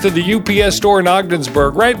 1 thanks to the UPS store in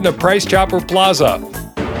Ogdensburg, right in the Price Chopper Plaza.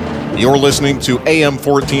 You're listening to AM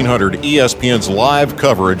 1400 ESPN's live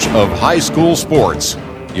coverage of high school sports.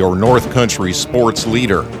 Your North Country sports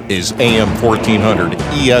leader is AM 1400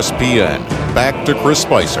 ESPN. Back to Chris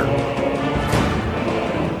Spicer.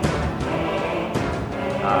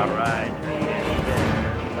 All right.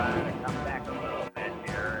 Trying to come back a little bit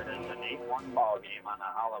here. It's an 8-1 ball game on the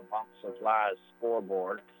Howland Pump Supply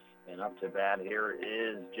scoreboard. And up to bat here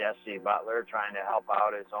is Jesse Butler trying to help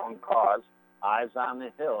out his own cause. Eyes on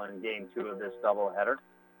the hill in game 2 of this doubleheader.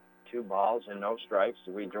 2 balls and no strikes.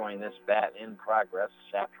 We join this bat in progress.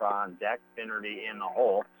 Shatra on deck, Finnerty in the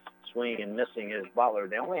hole. swing and missing is Butler.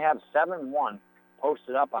 They only have 7-1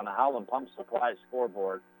 posted up on the Howland Pump Supply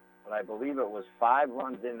scoreboard, but I believe it was 5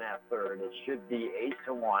 runs in that third. It should be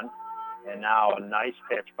 8-1. And now a nice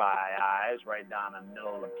pitch by Ives right down the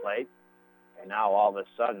middle of the plate. And now all of a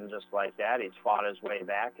sudden, just like that, he's fought his way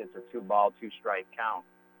back. It's a 2-ball, 2-strike count.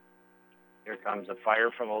 Here comes a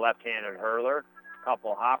fire from a left-handed hurler.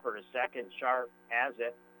 Couple hopper to second. Sharp has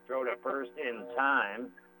it. Throw to first in time.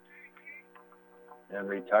 And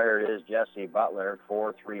retired is Jesse Butler.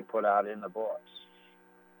 4-3 put out in the books.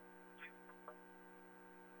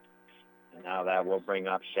 And now that will bring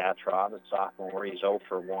up Shatraw, the sophomore. He's 0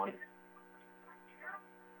 for 1.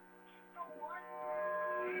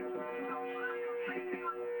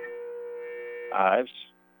 Ives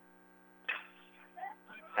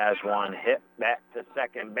has one hit back to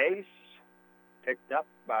second base. Picked up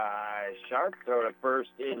by Sharp. Throw to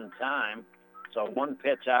first in time. So one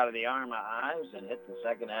pitch out of the arm of Ives and hit the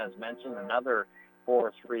second as mentioned. Another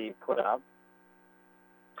 4-3 put out.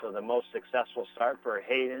 So the most successful start for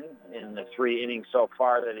Hayden in the 3 innings so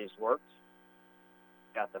far that he's worked.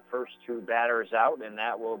 Got the first 2 batters out, and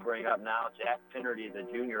that will bring up now Jack Finnerty, the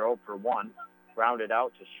junior, 0 for 1. Grounded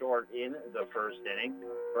out to short in the first inning.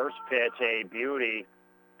 First pitch, a beauty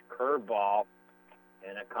curveball,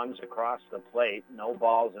 and it comes across the plate. No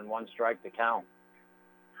balls and 1 strike to count.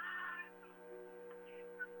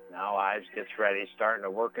 Now Ives gets ready, starting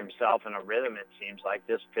to work himself in a rhythm, it seems like.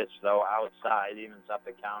 This pitch, though, outside, evens up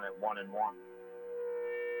the count at 1-1.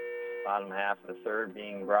 Bottom half of the third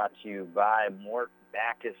being brought to you by Mort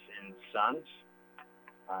Backus and Sons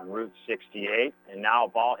on Route 68. And now a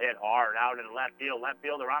ball hit hard out in left field. Left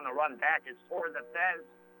fielder on the run back. It's toward the fence.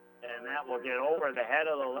 And that will get over the head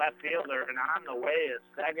of the left fielder. And on the way is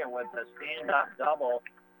second with the stand-up double.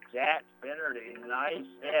 Jack Finnerty, nice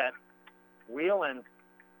hit. Wheeling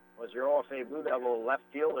was your OFA Blue Devil left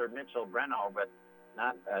fielder, Mitchell Breno, but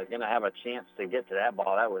not going to have a chance to get to that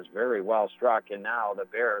ball. That was very well struck. And now the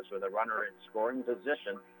Bears with a runner in scoring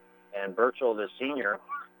position. And Burchell, the senior,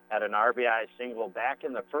 had an RBI single back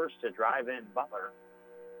in the first to drive in Butler.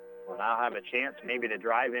 Will now have a chance maybe to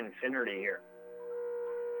drive in Finnerty here.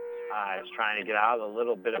 He's trying to get out of a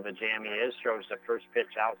little bit of a jam he is. Throws the first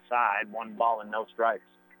pitch outside. 1 ball and no strikes.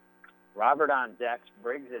 Robert on deck.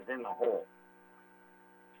 Briggs is in the hole.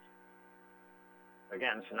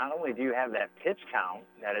 Again, so not only do you have that pitch count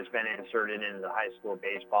that has been inserted into high school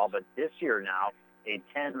baseball, but this year now, a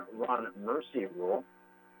 10-run mercy rule.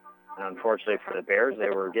 And unfortunately for the Bears, they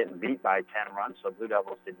were getting beat by 10 runs, so Blue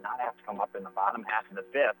Devils did not have to come up in the bottom half of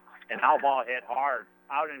the 5th. And now ball hit hard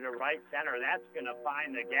out into right center. That's going to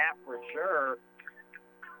find the gap for sure.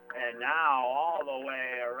 And now all the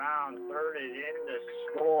way around third and in to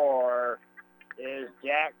score is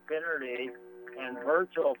Jack Finnerty. And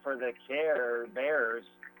Virtual for the Bears.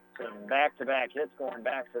 Some back-to-back hits going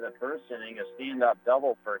back to the first inning. A stand-up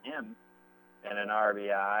double for him and an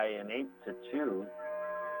RBI, and 8-2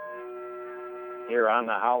 here on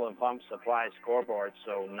the Howland Pump Supply scoreboard.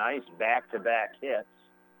 So nice back-to-back hits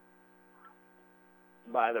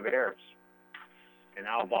by the Bears. And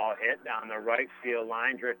now ball hit down the right field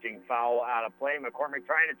line, drifting foul out of play. McCormick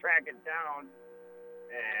trying to track it down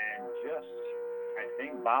and just, I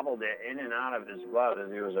think, bobbled it in and out of his glove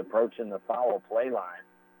as he was approaching the foul play line.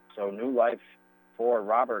 So new life for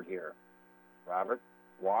Robert here. Robert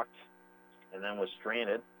walked and then was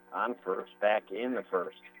stranded on first, back in the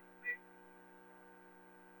first.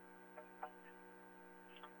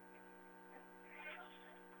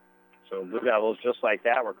 So Blue Devils, just like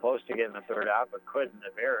that, were close to getting the third out, but couldn't.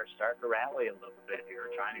 The Bears starting to rally a little bit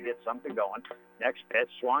here, trying to get something going. Next pitch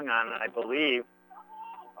swung on, and I believe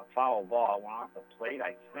a foul ball went off the plate,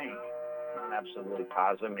 I think. Not absolutely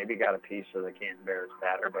positive. Maybe got a piece of the Canton Bears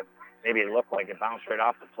batter, but maybe it looked like it bounced right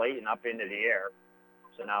off the plate and up into the air.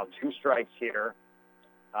 So now 2 strikes here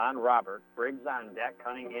on Robert. Briggs on deck,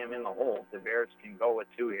 Cunningham in the hole. The Bears can go with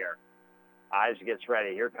 2 here. Ives gets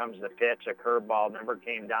ready. Here comes the pitch. A curveball never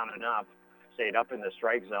came down enough. Stayed up in the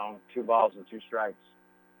strike zone. 2 balls and 2 strikes.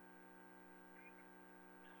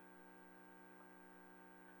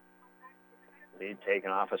 Lead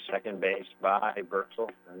taken off of second base by Bertzel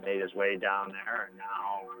and made his way down there. And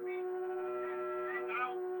now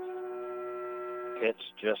pitch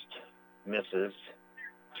just misses.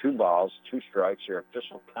 2 balls, 2 strikes. Your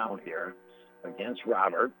official count here against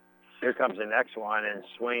Robert. Here comes the next one, and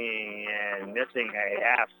swinging and missing a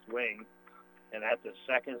half swing. And that's a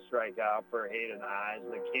second strikeout for Hayden Ives.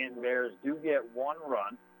 The Canton Bears do get 1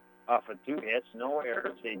 run off of 2 hits, no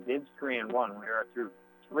errors. They did strand 1. We are through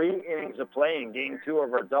 3 innings of play in game 2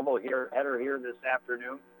 of our header here this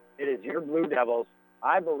afternoon. It is your Blue Devils,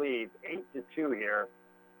 I believe, 8-2 here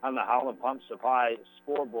on the Holland Pump Supply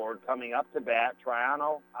scoreboard coming up to bat,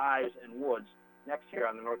 Triano, Ives, and Woods next year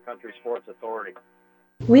on the North Country Sports Authority.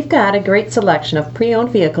 We've got a great selection of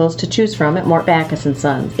pre-owned vehicles to choose from at Mort Backus &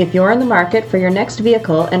 Sons. If you're in the market for your next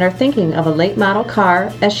vehicle and are thinking of a late model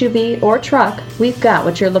car, SUV, or truck, we've got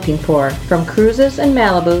what you're looking for. From Cruises and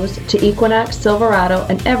Malibus to Equinox, Silverado,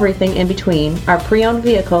 and everything in between, our pre-owned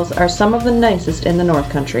vehicles are some of the nicest in the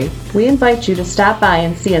North Country. We invite you to stop by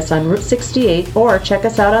and see us on Route 68 or check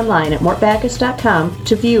us out online at mortbackus.com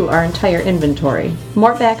to view our entire inventory.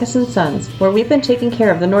 Mort Backus & Sons, where we've been taking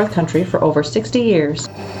care of the North Country for over 60 years.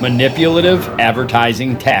 Manipulative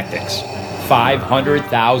advertising tactics.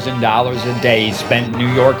 $500,000 a day spent in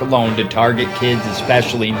New York alone to target kids,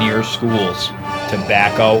 especially near schools.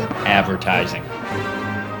 Tobacco advertising.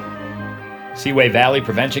 Seaway Valley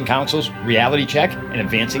Prevention Council's Reality Check and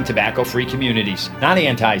Advancing Tobacco-Free Communities. Not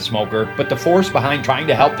anti-smoker, but the force behind trying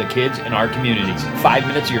to help the kids in our communities. 5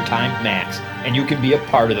 minutes of your time max, and you can be a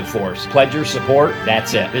part of the force. Pledge your support,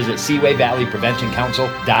 that's it. Visit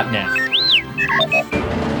SeawayValleyPreventionCouncil.net.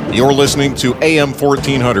 You're listening to AM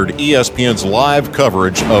 1400 ESPN's live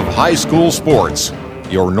coverage of high school sports.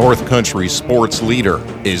 Your North Country sports leader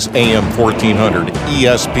is AM 1400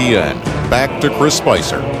 ESPN. Back to Chris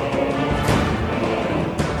Spicer. All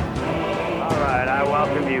right, I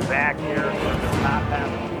welcome you back here to the top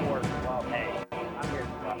half of sports. Well, hey, I'm here to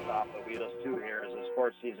dust off the wheels too here as the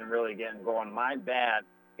sports season really getting going. My bad.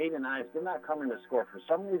 Hayden Ives did not come in to score. For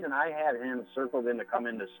some reason, I had him circled in to come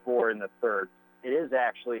in to score in the third. It is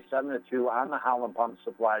actually 7-2 on the Holland Pump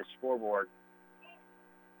Supply scoreboard.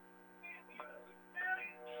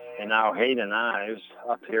 And now Hayden Ives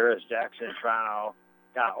up here as Jackson Toronto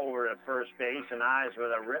got over to first base, and Ives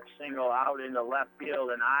with a rip single out into left field,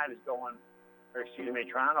 and Ives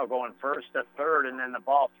Toronto going first to third, and then the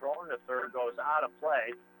ball thrown to third goes out of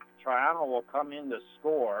play. Toronto will come in to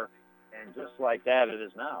score, and just like that, it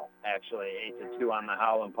is now actually 8-2 on the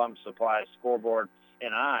Holland Pump Supply scoreboard.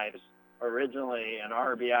 And Ives, originally an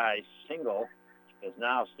RBI single, is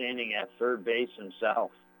now standing at third base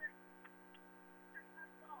himself.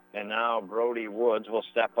 And now Brody Woods will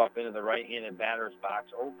step up into the right-handed batter's box.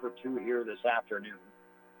 0 for 2 here this afternoon.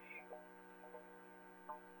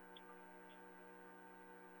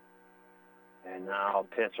 And now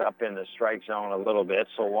pitch up in the strike zone a little bit.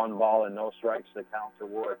 So 1 ball and no strikes to count to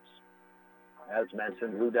Woods. As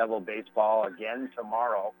mentioned, Blue Devil baseball again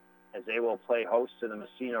tomorrow as they will play host to the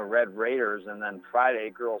Messina Red Raiders. And then Friday,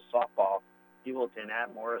 girls softball, Evilton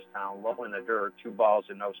at Morristown, low in the dirt, 2 balls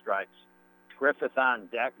and no strikes. Griffith on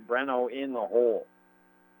deck, Breno in the hole.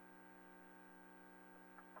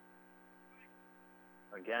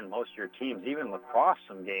 Again, most of your teams, even lacrosse,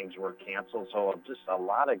 some games were canceled, so just a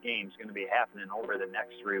lot of games going to be happening over the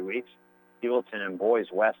next 3 weeks. Evilton and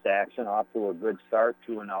boys West action off to a good start,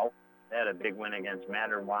 2-0. They had a big win against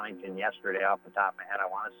Matter Washington yesterday off the top of my head. I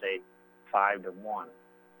want to say 5-1.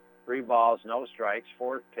 3 balls, no strikes.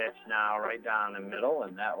 4th pitch now right down the middle,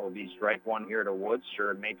 and that will be strike 1 here to Woods.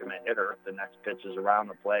 Sure, make him a hitter if the next pitch is around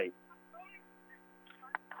the plate.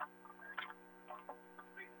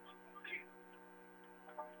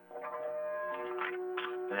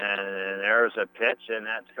 And there's a pitch, and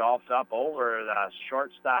that's golfed up over the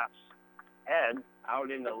shortstop's head,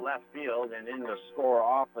 out into left field, and in the score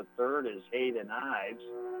off of third is Hayden Ives.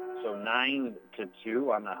 So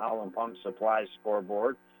 9-2 on the Holland Pump Supply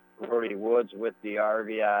scoreboard. Brody Woods with the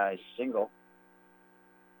RBI single.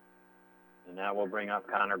 And that will bring up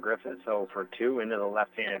Connor Griffith, 0 for 2 into the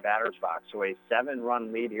left-handed batter's box. So a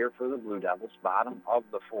 7-run lead here for the Blue Devils, top of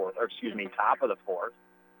the 4th.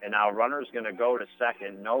 And now runner's going to go to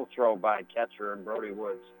second. No throw by catcher, and Brody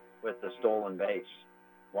Woods with the stolen base.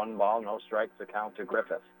 1 ball, no strikes to count to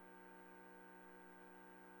Griffith.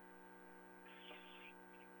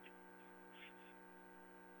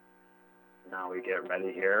 Now we get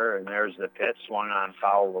ready here, and there's the pitch. Swung on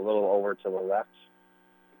foul a little over to the left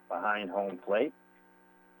behind home plate.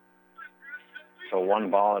 So 1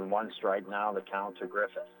 ball and 1 strike now to count to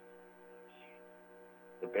Griffith.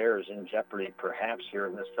 The Bears in jeopardy perhaps here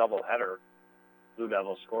in this doubleheader. Blue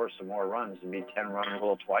Devils score some more runs and be 10-run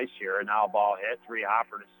rule twice here. And now ball hit, 3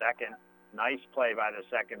 hopper to second. Nice play by the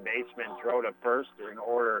second baseman. Throw to first in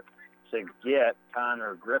order to get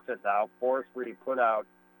Connor Griffith out. 4-3 put out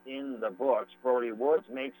in the books. Brody Woods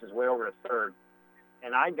makes his way over to third.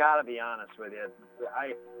 And I got to be honest with you,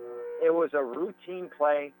 it was a routine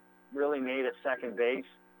play, really made at second base.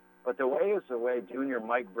 But the way junior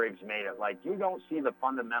Mike Briggs made it, like you don't see the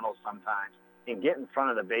fundamentals sometimes and get in front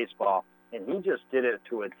of the baseball. And he just did it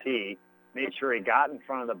to a T, made sure he got in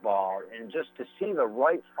front of the ball. And just to see the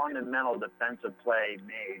right fundamental defensive play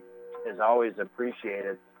made is always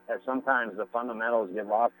appreciated. as sometimes the fundamentals get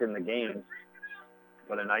lost in the games.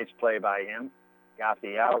 But a nice play by him. Got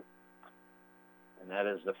the out. And that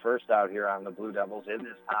is the first out here on the Blue Devils in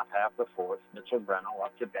this top half of the fourth. Mitchell Breno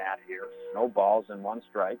up to bat here. No balls and one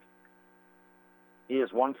strike. He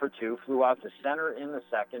is 1 for 2. Flew out to center in the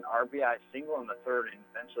second. RBI single in the third and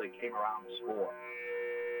eventually came around to score.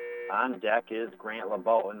 On deck is Grant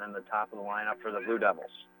LeBeau, and then the top of the lineup for the Blue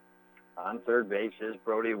Devils. On third base is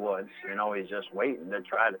Brody Woods. You know, he's just waiting to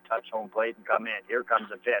try to touch home plate and come in. Here comes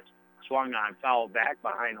the pitch. Swung on, foul back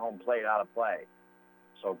behind home plate, out of play.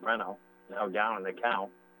 So Breno now down in the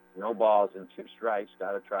count. No balls and 2 strikes.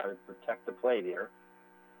 Got to try to protect the plate here.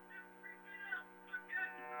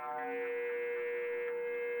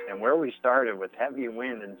 And where we started with heavy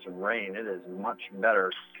wind and some rain, it is much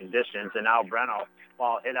better conditions. And now Breno,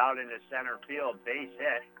 ball hit out into center field, base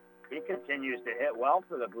hit. He continues to hit well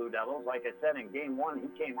for the Blue Devils. Like I said, in game 1,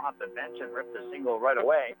 he came off the bench and ripped a single right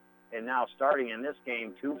away. And now starting in this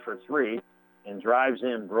game, 2 for 3, and drives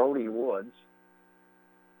in Brody Woods.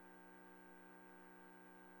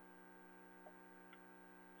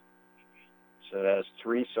 So that's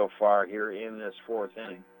 3 so far here in this fourth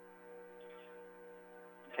inning.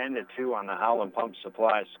 10-2 on the Howland Pump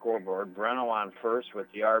Supply scoreboard. Breno on first with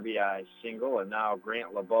the RBI single, and now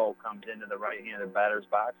Grant LeBeau comes into the right-handed batter's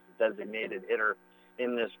box, the designated hitter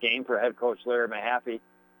in this game for head coach Larry Mahaffey.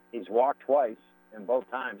 He's walked twice, and both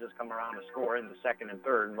times has come around to score in the second and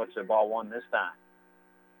third, and looks at ball 1 this time.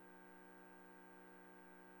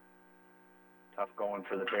 Tough going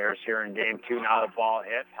for the Bears here in game 2. Now the ball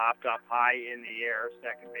hit, popped up high in the air.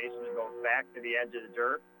 Second baseman goes back to the edge of the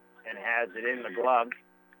dirt and has it in the glove.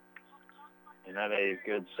 And that a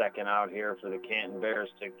good second out here for the Canton Bears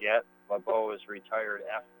to get. LeBeau is retired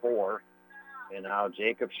F4. And now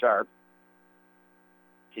Jacob Sharp.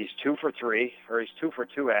 He's 2 for 3, or he's 2 for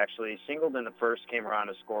 2 actually. Singled in the first, came around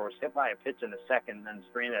to score. Was hit by a pitch in the second, then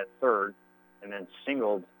stranded at third, and then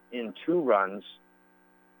singled in 2 runs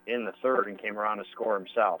in the third and came around to score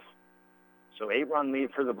himself. So 8-run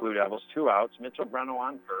lead for the Blue Devils, 2 outs. Mitchell Breno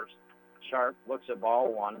on first. Sharp looks at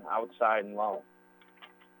ball 1, outside and low.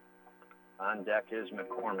 On deck is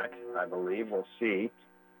McCormick, I believe. We'll see.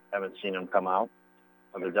 Haven't seen him come out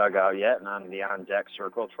of the dugout yet. And on the on-deck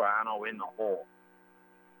circle, Triano in the hole.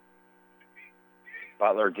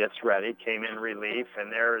 Butler gets ready, came in relief,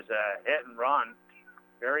 and there's a hit and run.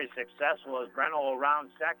 Very successful as Breno around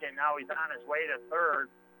second. Now he's on his way to third.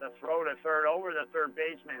 The throw to third over the third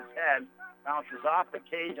baseman's head. Bounces off the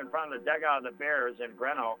cage in front of the dugout of the Bears, and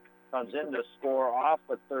Breno comes in to score off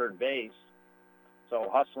of third base. So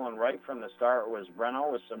hustling right from the start was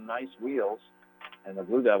Breno with some nice wheels. And the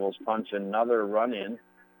Blue Devils punch another run in.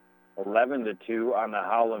 11-2 on the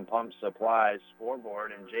Howland Pump Supply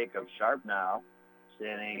scoreboard. And Jacob Sharp now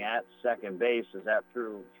standing at second base. As that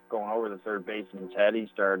threw going over the third baseman's head, he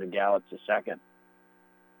started to gallop to second.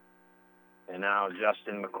 And now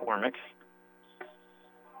Justin McCormick.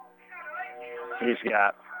 He's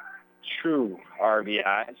got 2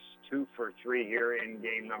 RBIs. 2 for 3 here in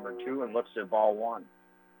game number 2 and looks at ball 1.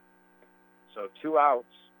 So 2 outs.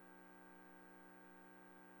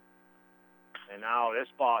 And now this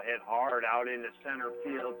ball hit hard out into center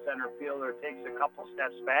field. Center fielder takes a couple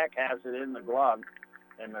steps back, has it in the glove.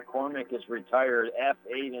 And McCormick is retired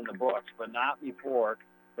F8 in the books, but not before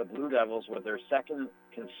the Blue Devils with their second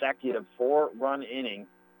consecutive 4-run inning.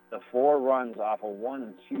 The 4 runs off of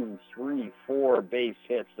 1, 2, 3, 4 base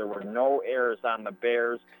hits. There were no errors on the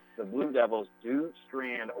Bears. The Blue Devils do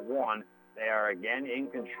strand 1. They are again in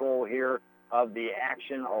control here of the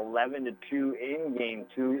action, 11-2 in game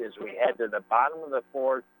 2 as we head to the bottom of the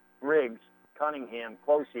 4th. Briggs, Cunningham,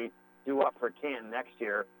 Closey due up for Canton next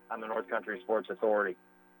year on the North Country Sports Authority.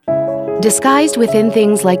 Disguised within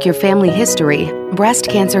things like your family history, breast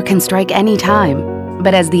cancer can strike any time.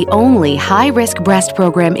 But as the only high-risk breast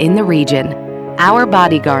program in the region, our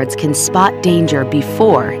bodyguards can spot danger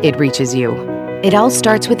before it reaches you. It all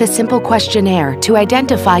starts with a simple questionnaire to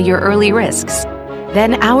identify your early risks.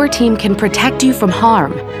 Then our team can protect you from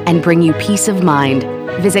harm and bring you peace of mind.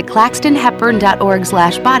 Visit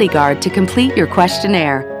claxtonhepburn.org/bodyguard to complete your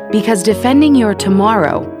questionnaire, because defending your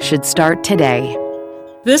tomorrow should start today.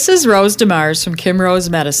 This is Rose DeMars from Kim Rose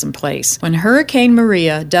Medicine Place. When Hurricane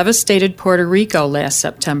Maria devastated Puerto Rico last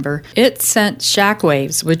September, it sent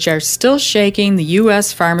shockwaves which are still shaking the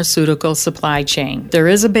U.S. pharmaceutical supply chain. There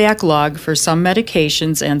is a backlog for some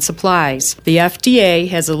medications and supplies. The FDA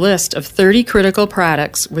has a list of 30 critical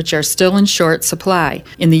products which are still in short supply.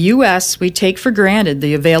 In the U.S., we take for granted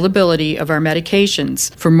the availability of our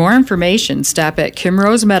medications. For more information, stop at Kim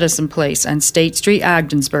Rose Medicine Place on State Street,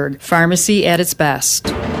 Ogdensburg. Pharmacy at its best.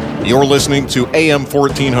 You're listening to AM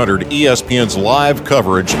 1400 ESPN's live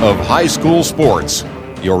coverage of high school sports.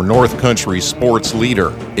 Your North Country sports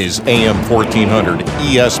leader is AM 1400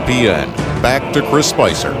 ESPN. Back to Chris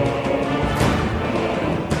Spicer. All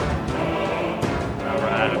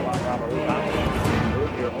right,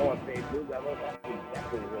 your OFA Blue Devils, that's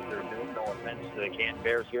exactly what they're doing. No offense to the Canton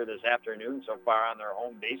Bears here this afternoon. So far on their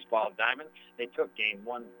home baseball diamond, they took game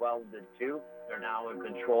 1 12-2. They're now in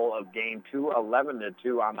control of game 2,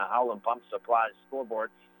 11-2 on the Howland Pump Supply scoreboard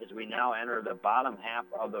as we now enter the bottom half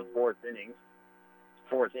of the fourth inning,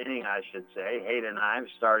 I should say. Hayden Ives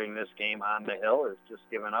starting this game on the hill has just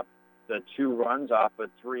given up the 2 runs off of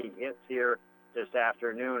 3 hits here this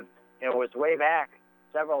afternoon. It was way back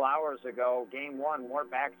several hours ago, game 1, Mort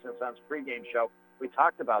Backerson's pregame show. We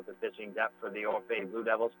talked about the pitching depth for the OFA Blue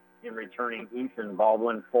Devils in returning Ethan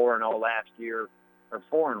Baldwin, 4-0 last year. Or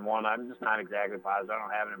 4-1. I'm just not exactly positive. I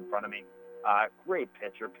don't have it in front of me. Great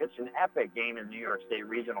pitcher. Pitched an epic game in the New York State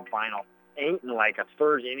Regional Final. 8 in like a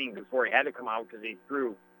third inning before he had to come out because he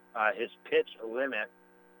threw his pitch limit.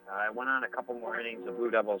 Went on a couple more innings. The Blue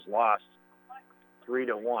Devils lost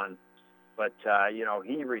 3-1. But,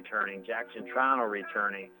 he returning. Jackson Toronto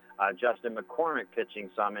returning. Justin McCormick pitching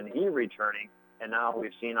some, and he returning. And now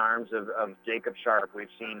we've seen arms of Jacob Sharp. We've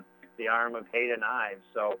seen the arm of Hayden Ives.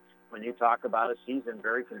 So, when you talk about a season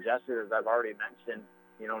very congested, as I've already mentioned,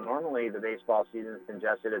 normally the baseball season is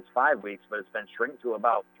congested. It's 5 weeks, but it's been shrinked to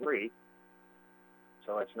about 3.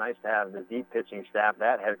 So it's nice to have the deep pitching staff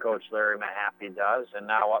that head coach Larry Mahaffey does. And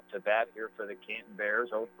now up to bat here for the Canton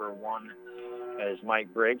Bears, 0-for-1 as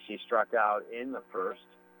Mike Briggs. He struck out in the first.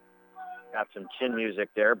 Got some chin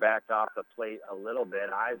music there, backed off the plate a little bit.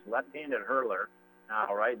 Ives, left-handed hurler.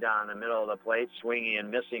 Now right down the middle of the plate, swinging and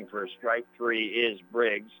missing for strike 3 is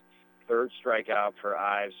Briggs. Third strikeout for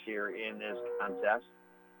Ives here in this contest.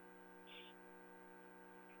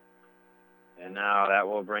 And now that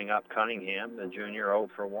will bring up Cunningham, the junior,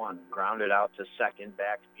 0-for-1. Grounded out to second,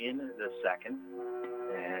 back in the second.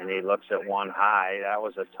 And he looks at one high. That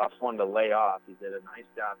was a tough one to lay off. He did a nice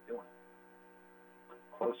job doing it.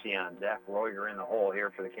 Closey on deck. Royer in the hole here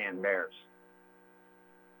for the Canton Bears.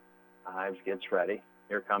 Ives gets ready.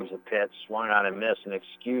 Here comes a pitch. Swung on and missed. And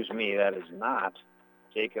excuse me, that is not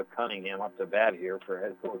Jacob Cunningham up to bat here for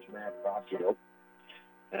head coach Matt Caulfield.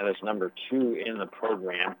 That is number 2 in the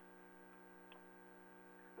program.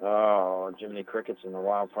 Oh, Jiminy Crickets in the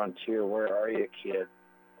Wild Frontier. Where are you, kid?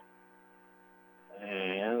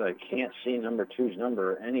 And I can't see number 2's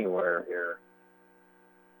number anywhere here.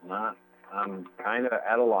 I'm kind of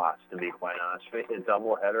at a loss, to be quite honest with you.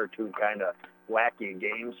 Doubleheader, 2 kind of wacky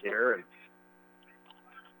games here. And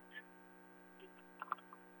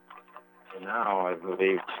now I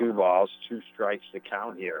believe 2 balls, 2 strikes to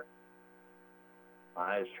count here.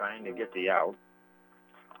 Ives trying to get the out.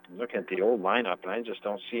 Look at the old lineup, and I just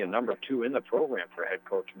don't see a number 2 in the program for head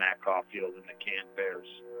coach Matt Caulfield and the Canton Bears.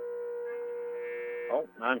 Oh,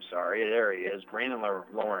 I'm sorry. There he is. Brandon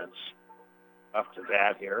Lawrence up to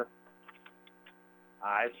bat here.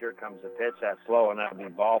 Ives, here comes the pitch. That's low, and that'll be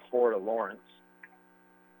ball 4 to Lawrence.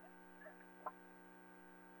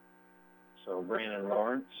 So Brandon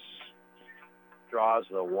Lawrence draws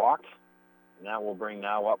the walk, and that will bring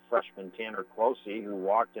now up freshman Tanner Closey, who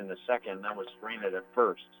walked in the second and then was stranded at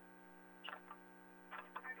first.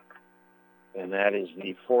 And that is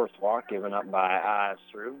the 4th walk given up by Ives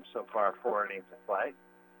through. So far, 4 innings to play.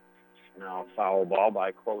 Now foul ball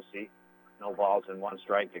by Closey. No balls and 1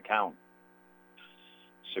 strike to count.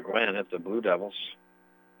 Seguin at the Blue Devils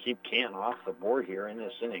keep Canton off the board here in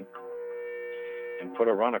this inning and put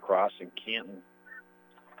a run across, and Canton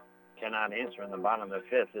cannot answer in the bottom of the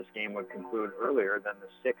 5th. This game would conclude earlier than the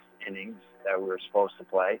 6th innings that we were supposed to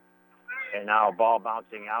play. And now a ball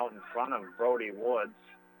bouncing out in front of Brody Woods,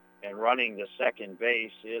 and running to second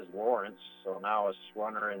base is Lawrence. So now a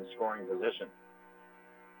runner in scoring position.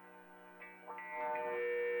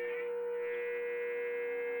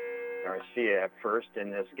 Garcia at first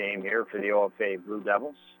in this game here for the OFA Blue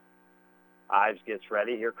Devils. Ives gets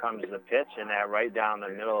ready. Here comes the pitch, and that right down the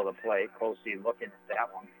middle of the plate. Closey looking at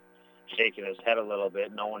that one, shaking his head a little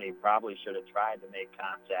bit, knowing he probably should have tried to make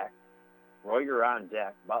contact. Royer on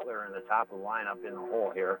deck. Butler in the top of the lineup in the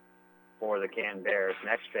hole here for the Canton Bears.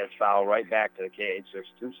 Next pitch, foul right back to the cage.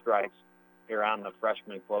 There's 2 strikes here on the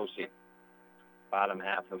freshman Closey. Bottom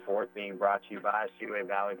half of the 4th being brought to you by Seaway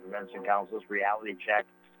Valley Prevention Council's Reality Check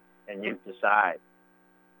and Youth Decide.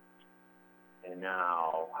 And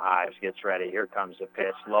now Ives gets ready. Here comes the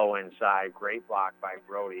pitch. Low inside. Great block by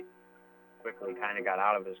Brody. Quickly kind of got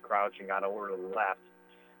out of his crouch and got over to the left.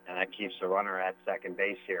 And that keeps the runner at second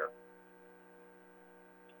base here.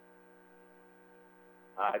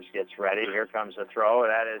 Ives gets ready. Here comes the throw.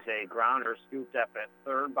 That is a grounder scooped up at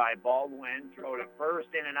third by Baldwin. Throw to first,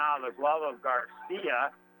 in and out of the glove of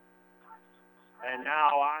Garcia. And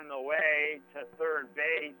now on the way to third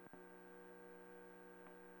base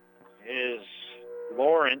is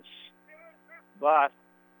Lawrence. But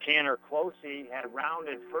Tanner Closey had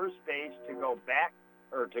rounded first base to go back,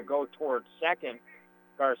 or to go towards second.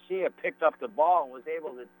 Garcia picked up the ball and was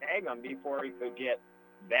able to tag him before he could get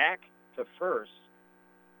back to first.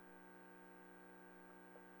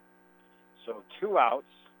 So 2 outs.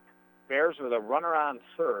 Bears with a runner on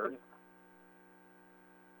third.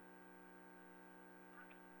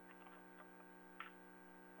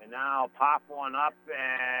 And now pop one up,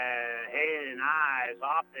 and Hayden Ives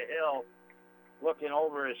off the hill, looking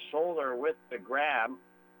over his shoulder with the grab.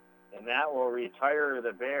 And that will retire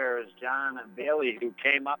the Bears, John Bailey, who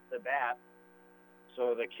came up the bat.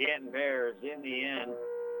 So the Canton Bears, in the end,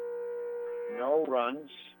 no runs,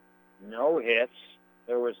 no hits.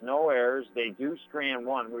 There was no errors. They do strand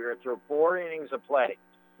one. We were through 4 innings of play.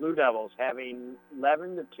 Blue Devils have a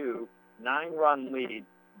 11-2, 9-run lead.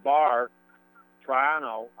 Bar,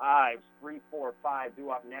 Triano, Ives, 3-4-5 due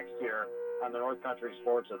up next year on the North Country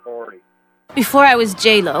Sports Authority. Before I was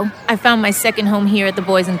J-Lo, I found my second home here at the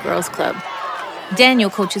Boys and Girls Club. Daniel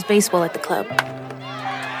coaches baseball at the club.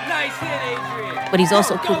 Nice hit, Adrian. But he's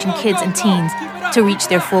also coaching kids and teens to reach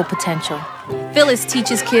their full potential. Phyllis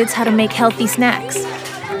teaches kids how to make healthy snacks,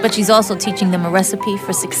 but she's also teaching them a recipe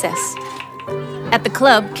for success. At the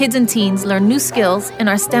club, kids and teens learn new skills in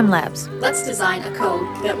our STEM labs. Let's design a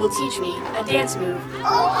code that will teach me a dance move.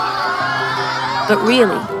 But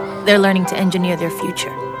really, they're learning to engineer their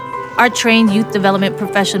future. Our trained youth development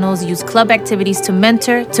professionals use club activities to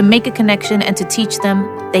mentor, to make a connection, and to teach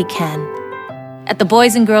them they can. At the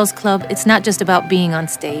Boys and Girls Club, it's not just about being on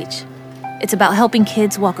stage. It's about helping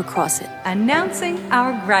kids walk across it. Announcing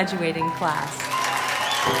our graduating class.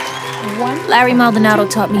 Larry Maldonado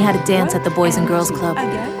taught me how to dance at the Boys and Girls Club.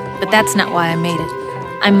 But that's not why I made it.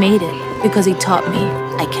 I made it because he taught me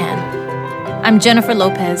I can. I'm Jennifer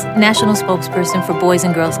Lopez, National Spokesperson for Boys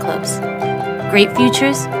and Girls Clubs. Great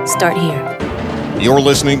futures start here. You're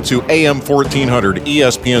listening to AM 1400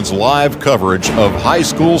 ESPN's live coverage of high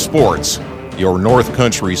school sports. Your North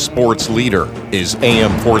Country sports leader is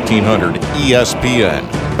AM 1400 ESPN.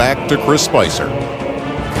 Back to Chris Spicer. All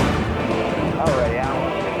right,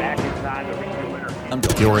 Alan, back inside the regional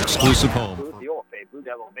winner. Your exclusive home. The OFA Blue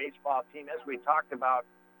Devil baseball team, as we talked about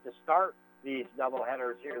to start these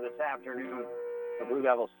doubleheaders here this afternoon. The Blue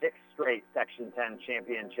Devils 6 straight Section 10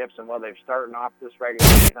 championships, and while they've started off this regular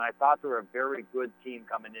season, I thought they were a very good team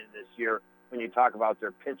coming into this year. When you talk about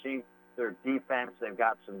their pitching, their defense, they've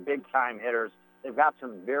got some big-time hitters. They've got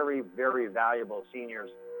some very, very valuable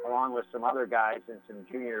seniors, along with some other guys and some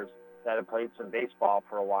juniors that have played some baseball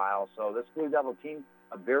for a while. So this Blue Devil team,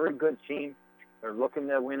 a very good team. They're looking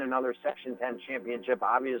to win another Section 10 championship,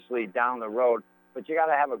 obviously down the road, but you got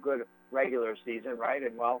to have a good regular season, right?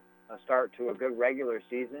 And, well, a start to a good regular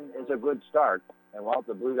season is a good start. And, well,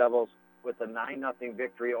 the Blue Devils, with a 9-0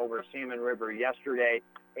 victory over Salmon River yesterday,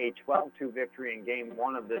 a 12-2 victory in Game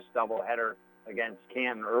 1 of this doubleheader against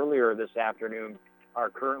Canton earlier this afternoon, are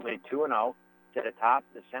currently 2-0 to the top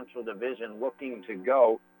of the Central Division, looking to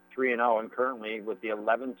go 3-0, and currently with the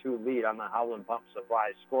 11-2 lead on the Howland Pump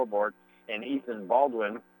Supply scoreboard. And Ethan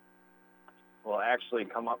Baldwin will actually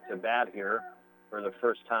come up to bat here for the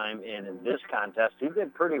first time in this contest. He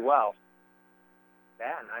did pretty well.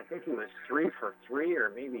 And I think he was 3 for 3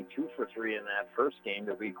 or maybe 2 for 3 in that first game,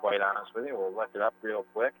 to be quite honest with you. We'll look it up real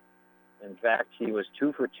quick. In fact, he was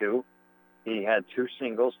 2 for 2. He had 2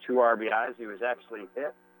 singles, 2 RBIs. He was actually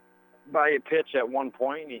hit by a pitch at one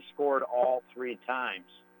point, and he scored all 3 times.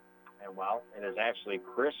 And, well, it is actually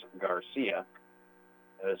Chris Garcia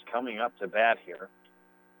that is coming up to bat here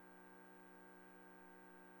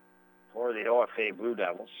for the OFA Blue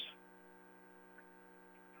Devils.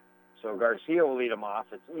 So Garcia will lead him off.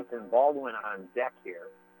 It's Ethan Baldwin on deck here.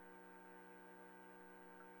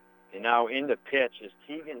 And now in the pitch is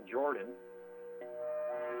Tegan Jordan,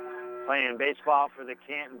 playing baseball for the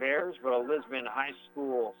Canton Bears, but a Lisbon High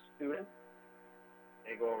School student.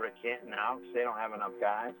 They go over to Canton now because they don't have enough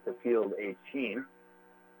guys to field a team.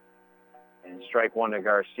 And strike one to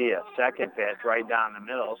Garcia. Second pitch right down the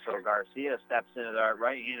middle. So Garcia steps into the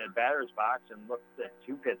right-handed batter's box and looks at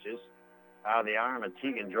 2 pitches out of the arm of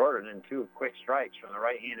Tegan Jordan and 2 quick strikes from the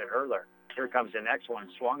right-handed hurler. Here comes the next one,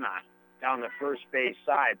 swung on. Down the first base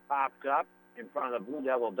side, popped up in front of the Blue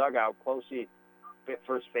Devil dugout. Closey,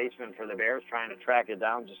 first baseman for the Bears, trying to track it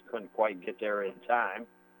down, just couldn't quite get there in time.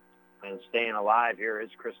 And staying alive here is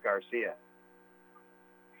Chris Garcia.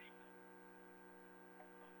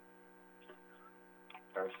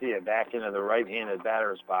 Garcia back into the right-handed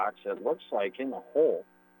batter's box. It looks like in the hole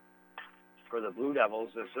for the Blue Devils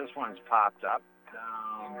as this one's popped up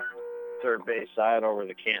down third base side over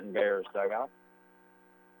the Canton Bears dugout.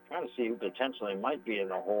 Trying to see who potentially might be in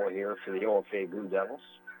the hole here for the OFA Blue Devils.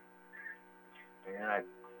 And I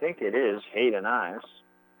think it is Hayden Ives.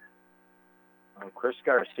 Chris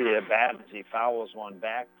Garcia bats as he fouls one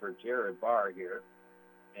back for Jared Barr here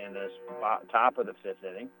in this top of the fifth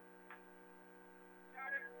inning.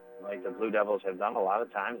 Like the Blue Devils have done a lot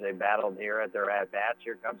of times. They battled here at their at-bats.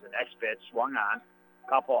 Here comes the next pitch, swung on.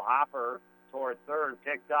 Couple hopper toward third,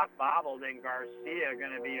 picked up, bobbled, and Garcia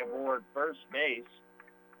going to be aboard first base.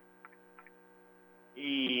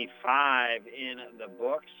 E5 in the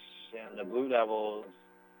books, and the Blue Devils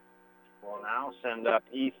will now send up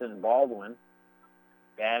Ethan Baldwin,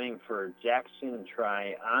 batting for Jackson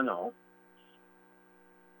Triano.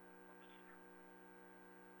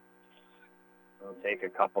 He'll take a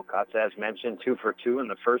couple cuts. As mentioned, 2 for 2 in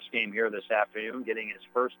the first game here this afternoon, getting his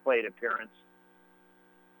first plate appearance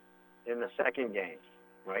in the second game.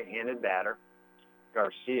 Right-handed batter,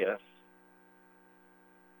 Garcia.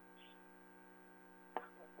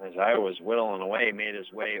 As I was whittling away, made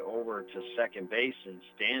his way over to second base and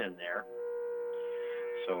standing there.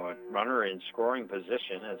 So a runner in scoring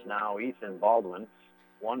position is now Ethan Baldwin.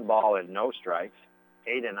 1 ball and no strikes.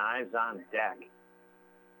 Hayden Ives on deck.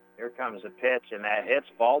 Here comes a pitch, and that hits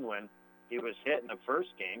Baldwin. He was hit in the first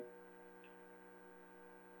game.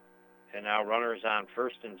 And now runners on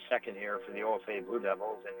first and second here for the OFA Blue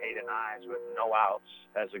Devils, and Hayden Ives with no outs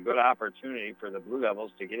has a good opportunity for the Blue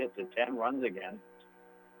Devils to get it to 10 runs again.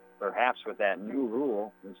 Perhaps with that new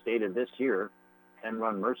rule instated this year,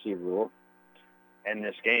 10-run mercy rule, end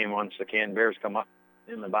this game once the Canton Bears come up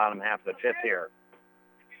in the bottom half of the fifth here.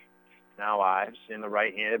 Now Ives in the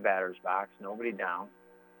right-handed batter's box, nobody down.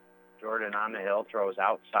 Jordan on the hill, throws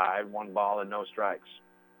outside, 1 ball and no strikes.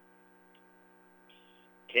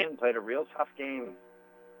 Canton played a real tough game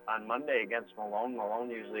on Monday against Malone.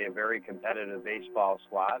 Malone usually a very competitive baseball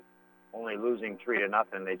squad, only losing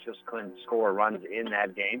 3-0. They just couldn't score runs in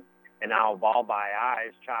that game. And now a ball by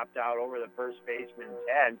Ives chopped out over the first baseman's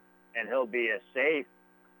head, and he'll be a safe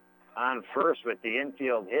on first with the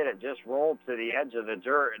infield hit. It just rolled to the edge of the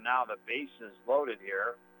dirt, and now the base is loaded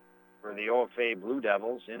here for the OFA Blue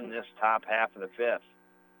Devils in this top half of the fifth.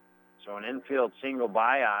 So an infield single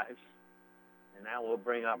by Ives, and that will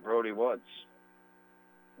bring up Brody Woods.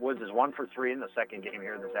 Woods is 1 for 3 in the second game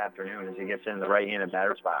here this afternoon as he gets in the right-handed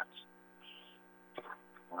batter's box.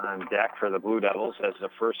 On deck for the Blue Devils as the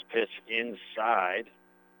first pitch inside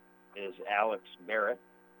is Alex Barrett.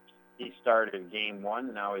 He started game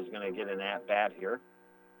 1. Now he's going to get an at-bat here.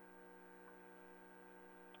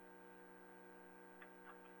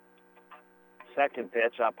 Second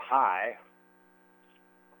pitch up high.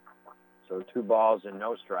 So 2 balls and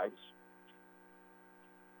no strikes.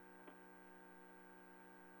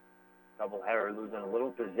 Doubleheader losing a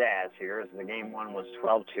little pizzazz here as the game 1 was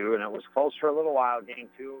 12-2, and it was close for a little while. Game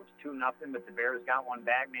 2 was 2-0, but the Bears got one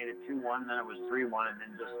back, made it 2-1, then it was 3-1, and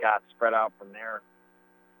then just got spread out from there.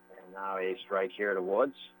 And now a strike here to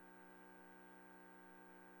Woods.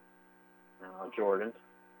 Now Jordan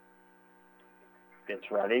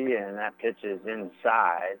gets ready, and that pitch is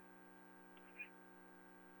inside.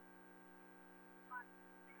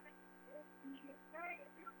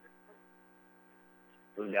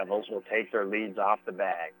 Blue Devils will take their leads off the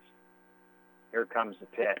bags. Here comes the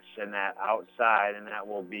pitch, and that outside, and that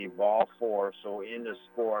will be ball 4. So in to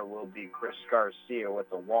score will be Chris Garcia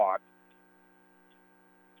with the walk.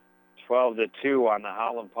 12-2 on the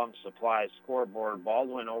Holland Pump Supply scoreboard.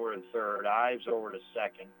 Baldwin over to third, Ives over to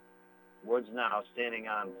second. Woods now standing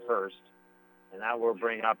on first, and that will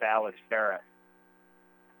bring up Alex Barrett.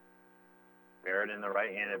 Barrett in the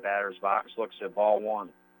right-handed batter's box looks at ball 1.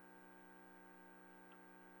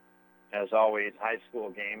 As always, high school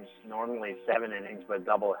games, normally 7 innings, but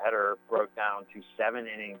doubleheader broke down to 7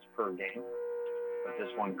 innings per game. But this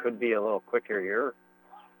one could be a little quicker here,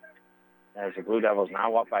 as the Blue Devils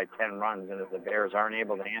now up by 10 runs, and if the Bears aren't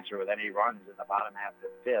able to answer with any runs in the bottom half of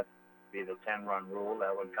the fifth, be the 10-run rule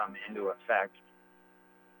that would come into effect.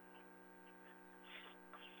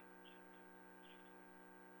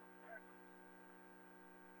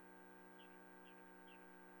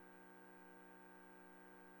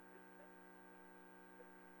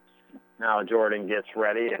 Now Jordan gets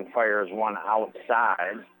ready and fires one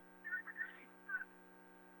outside.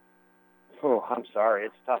 Oh, I'm sorry.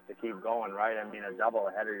 It's tough to keep going, right? I mean, a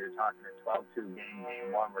doubleheader, you're talking a 12-2 game.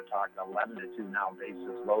 Game 1, we're talking 11-2 now.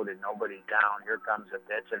 Bases loaded, nobody's down. Here comes a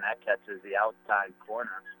pitch, and that catches the outside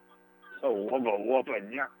corner. So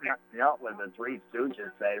whooping, yup, with the Three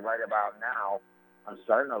Stooges say right about now. I'm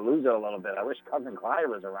starting to lose it a little bit. I wish Cousin Clyde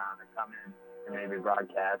was around to come in and maybe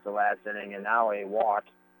broadcast the last inning. And now a walk.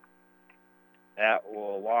 That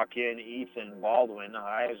will walk in Ethan Baldwin.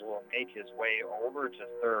 Hives will make his way over to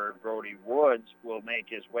third. Brody Woods will make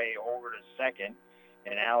his way over to second.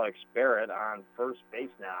 And Alex Barrett on first base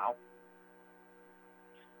now.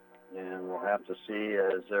 And we'll have to see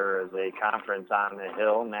as there is a conference on the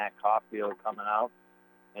hill. Matt Caulfield coming out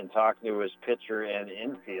and talking to his pitcher and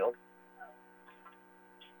infield.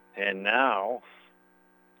 And now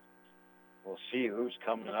we'll see who's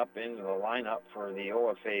coming up into the lineup for the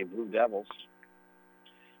OFA Blue Devils.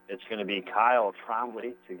 It's going to be Kyle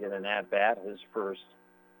Trombley to get an at-bat, his first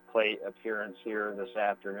plate appearance here this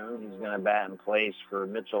afternoon. He's going to bat in place for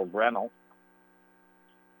Mitchell Bremmel.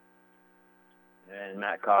 And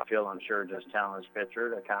Matt Caulfield, I'm sure, just telling his pitcher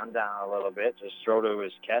to calm down a little bit, just throw to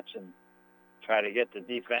his catch and try to get the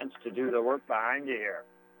defense to do the work behind you here.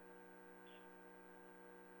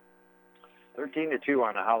 13-2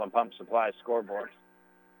 on the Holland Pump Supply scoreboard.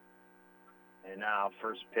 And now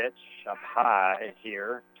first pitch up high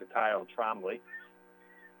here to Kyle Trombley.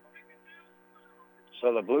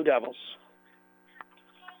 So the Blue Devils,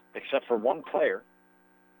 except for one player,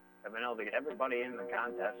 have been able to get everybody in the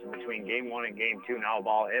contest. In between game one and game two, now a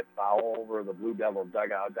ball hit foul over the Blue Devil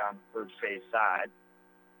dugout down the first base side.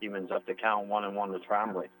 Evens up the count 1-1 to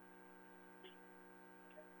Trombley.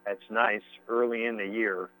 That's nice early in the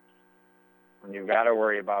year when you've got to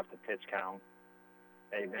worry about the pitch count.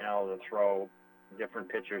 They've been able to throw different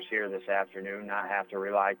pitchers here this afternoon, not have to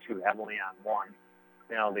rely too heavily on one.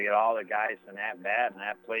 Been able to get all the guys in that bat and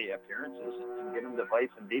that plate appearances and get them to play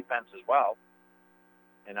some defense as well.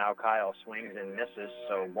 And now Kyle swings and misses,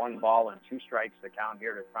 so 1 ball and 2 strikes the count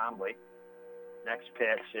here to Trombley. Next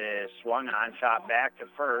pitch is swung on, shot back to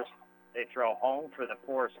first. They throw home for the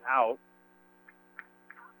force out.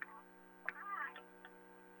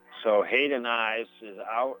 So Hayden Ives is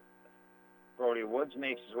out. Brody Woods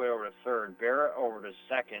makes his way over to third. Barrett over to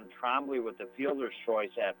second. Trombley with the fielder's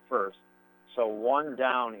choice at first. So 1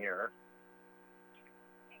 down here.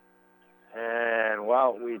 And,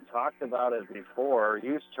 well, we talked about it before.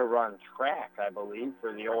 Used to run track, I believe,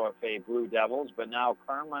 for the OFA Blue Devils. But now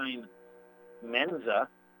Carmine Menza,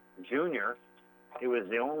 Jr., he was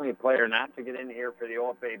the only player not to get in here for the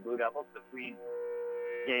OFA Blue Devils between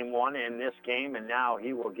game one and this game. And now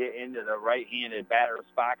he will get into the right-handed batter's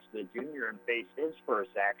box, the junior, and face his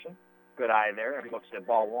first action. Good eye there, and looks at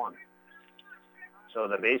ball 1. So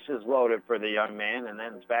the base is loaded for the young man, and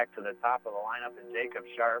then it's back to the top of the lineup, and Jacob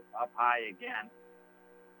Sharp up high again.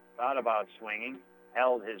 Thought about swinging,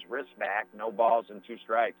 held his wrist back, no balls and 2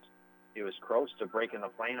 strikes. He was close to breaking the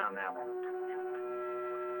plane on that one.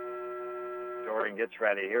 Jordan gets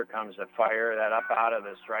ready. Here comes the fire, that up out of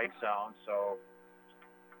the strike zone. So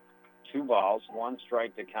 2 balls, 1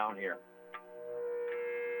 strike to count here.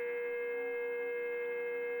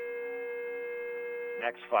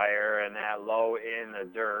 Next fire, and that low in the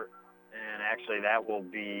dirt. And actually that will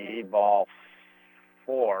be ball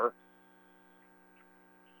 4.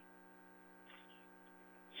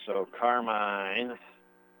 So Carmine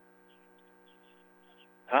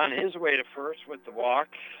on his way to first with the walk.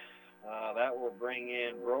 That will bring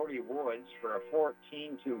in Brody Woods for a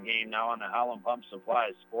 14-2 game now on the Holland Pump Supply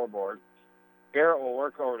scoreboard. Barrett will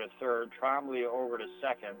work over to third. Trombley over to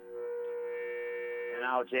second. And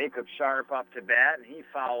now Jacob Sharp up to bat, and he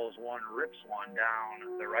fouls one, rips one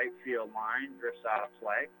down the right field line, drifts out of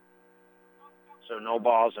play. So no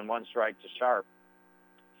balls and 1 strike to Sharp.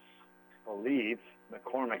 I believe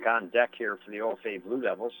McCormick on deck here for the OFA Blue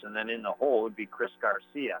Devils, and then in the hole would be Chris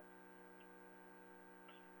Garcia.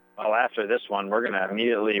 Well, after this one, we're going to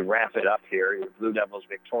immediately wrap it up here. The Blue Devils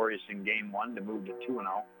victorious in game 1 to move to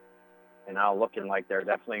 2-0. And now looking like they're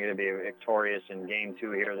definitely going to be victorious in game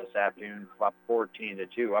 2 here this afternoon, up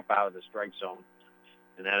 14-2, up out of the strike zone.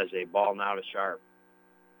 And that is a ball now to Sharp.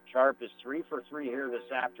 Sharp is 3 for 3 here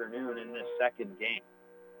this afternoon in this second game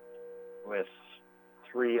with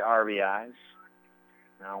 3 RBIs.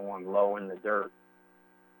 Now 1 low in the dirt.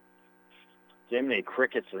 Jiminy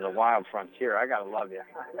Crickets is a wild frontier. I got to love you.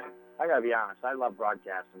 I got to be honest. I love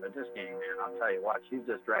broadcasting, but this game, man, I'll tell you what, she's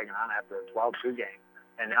just dragging on after a 12-2 game.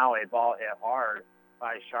 And now a ball hit hard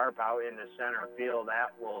by Sharp out into center field.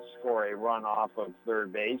 That will score a run off of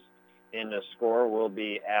third base. In the score will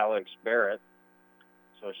be Alex Barrett.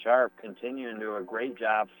 So Sharp continuing to do a great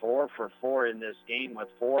job, 4 for 4 in this game with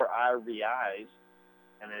 4 RBIs.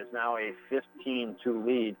 And it is now a 15-2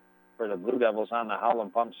 lead for the Blue Devils on the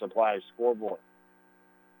Holland Pump Supply scoreboard.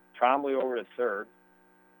 Trombley over to third.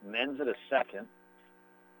 Menza to second.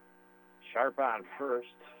 Sharp on first,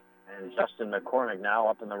 and Justin McCormick now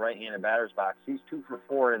up in the right-handed batter's box. He's 2 for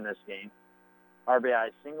 4 in this game. RBI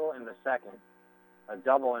single in the second, a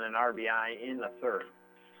double and an RBI in the third.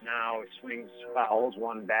 Now swings, fouls,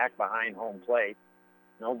 one back behind home plate.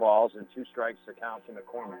 No balls and 2 strikes to count to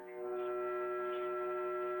McCormick.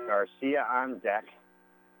 Garcia on deck.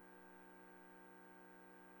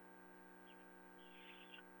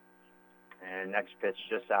 And next pitch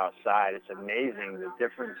just outside. It's amazing the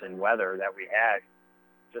difference in weather that we had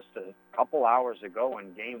just a couple hours ago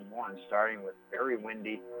in Game 1, starting with very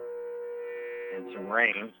windy and some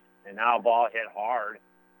rain. And now ball hit hard.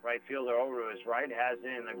 Right fielder over to his right has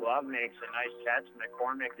it in the glove, makes a nice catch.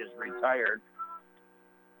 McCormick is retired.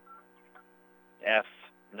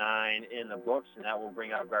 F9 in the books, and that will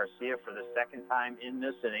bring up Garcia for the second time in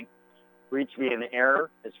this inning. Reached via an error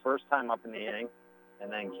his first time up in the inning,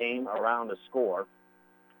 and then came around to score.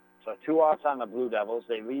 So 2 outs on the Blue Devils.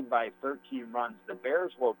 They lead by 13 runs. The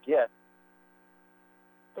Bears will get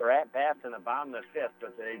their at-bats in the bottom of the 5th,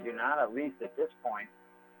 but they do not, at least at this point,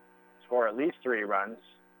 score at least 3 runs.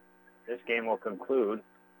 This game will conclude.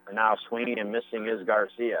 And now swinging and missing is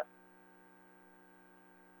Garcia.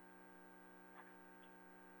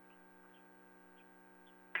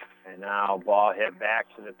 And now ball hit back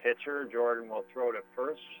to the pitcher. Jordan will throw to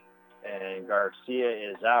first, and Garcia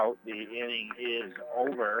is out. The inning is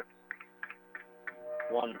over.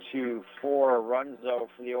 1, 2, 4 runs, though,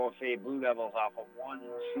 for the OFA Blue Devils off of 1,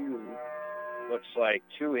 2. Looks like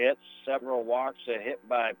 2 hits, several walks, a hit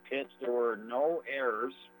by pitch. There were no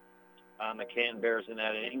errors on the Canton Bears in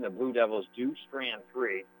that inning. The Blue Devils do strand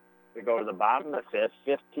 3. We go to the bottom of the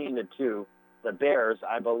 5th, 15-2. The Bears,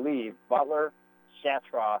 I believe, Butler,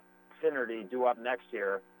 Shatraw, Finnerty due up next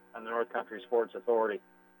year on the North Country Sports Authority.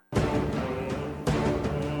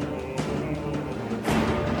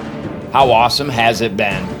 How awesome has it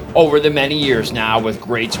been? Over the many years now with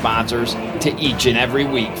great sponsors, to each and every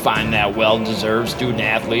week find that well-deserved student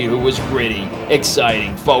athlete who was gritty,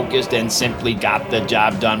 exciting, focused, and simply got the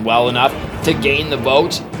job done well enough to gain the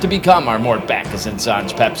votes to become our Mort Backus &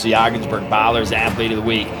 Sons Pepsi Ogdensburg Ballers Athlete of the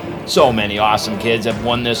Week. So many awesome kids have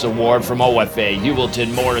won this award from OFA,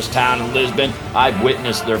 Hewelton, Morristown, and Lisbon. I've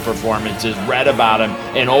witnessed their performances, read about them,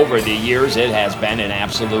 and over the years it has been an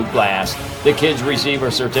absolute blast. The kids receive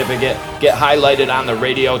a certificate, get highlighted on the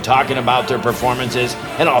radio talking about their performances,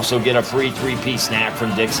 and also get a free 3-piece snack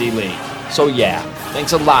from Dixie Lee. So yeah,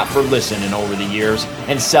 thanks a lot for listening over the years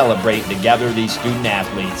and celebrating together these student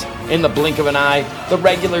athletes. In the blink of an eye, the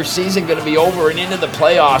regular season going to be over and into the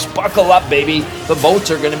playoffs. Buckle up, baby. The votes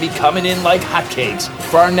are going to be coming in like hotcakes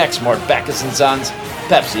for our next Mort Backus & Sons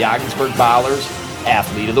Pepsi Ogdensburg Ballers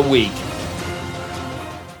Athlete of the Week.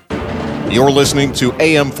 You're listening to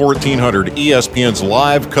AM 1400 ESPN's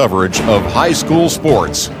live coverage of high school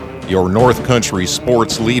sports. Your North Country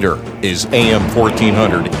sports leader is AM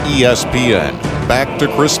 1400 ESPN. Back to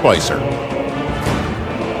Chris Spicer.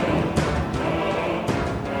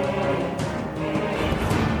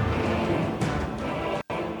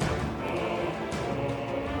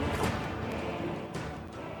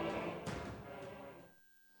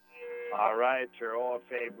 All right, your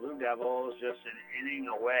OFA Blue Devils just an inning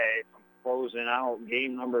away from closing out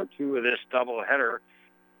game number 2 of this doubleheader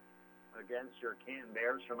against your Canton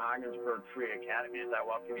Bears from Ogdensburg Free Academy. As I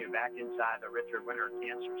welcome you back inside the Richard Winter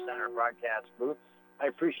Cancer Center broadcast booth. I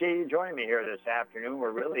appreciate you joining me here this afternoon.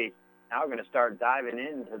 We're really now going to start diving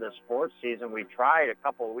into the sports season. We tried a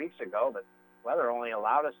couple of weeks ago, but weather only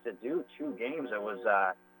allowed us to do 2 games. It was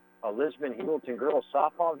a Lisbon-Hewelton girls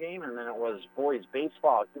softball game, and then it was boys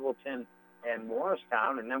baseball, Hewelton and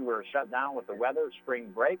Morristown, and then we were shut down with the weather,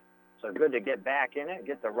 spring break. So good to get back in it,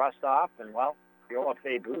 get the rust off, and, well, the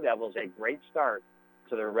OFA Blue Devils, a great start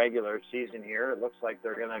to their regular season here. It looks like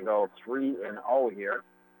they're going to go 3-0 here.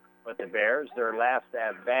 But the Bears, their last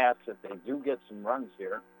at-bats, if they do get some runs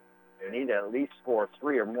here, they need to at least score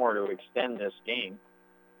 3 or more to extend this game.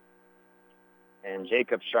 And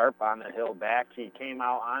Jacob Sharp on the hill back. He came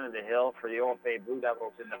out onto the hill for the OFA Blue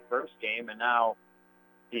Devils in the first game, and now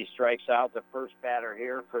he strikes out the first batter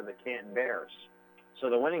here for the Canton Bears. So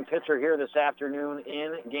the winning pitcher here this afternoon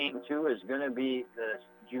in Game 2 is going to be the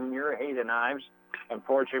junior, Hayden Ives.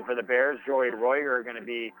 Unfortunately for the Bears, Joey Royer are going to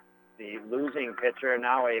be the losing pitcher.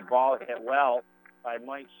 Now a ball hit well by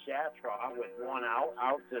Mike Shatraw with 1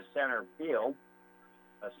 out to center field.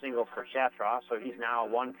 A single for Shatraw, so he's now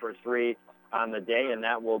 1 for 3 on the day, and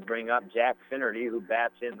that will bring up Jack Finnerty, who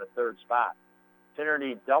bats in the 3rd spot.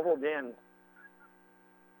 Finnerty doubled in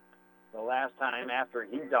the last time after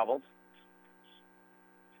he doubled.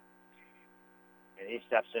 And he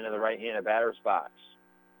steps into the right-handed batter's box.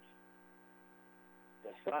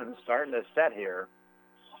 The sun's starting to set here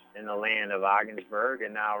in the land of Ogdensburg,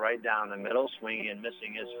 and now right down the middle, swinging and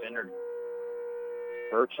missing his Finner.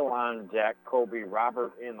 Burchell on deck, Kobe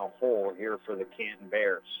Robert in the hole here for the Canton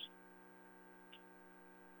Bears.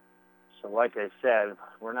 So like I said,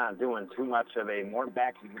 we're not doing too much of a Mort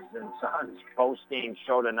Backus and Sons post-game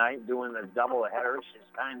show tonight, doing the double-header. She's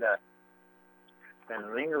kind of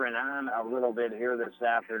been lingering on a little bit here this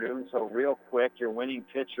afternoon. So real quick, your winning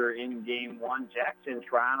pitcher in Game 1, Jackson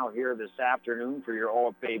Toronto, here this afternoon for your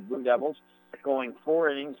OFA Blue Devils, going 4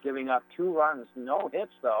 innings, giving up 2 runs, no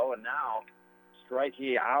hits though, and now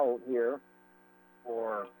striking out here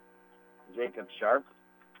for Jacob Sharp.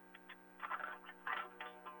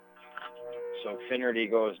 So Finnerty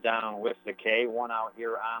goes down with the K, 1 out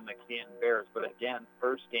here on the Canton Bears. But again,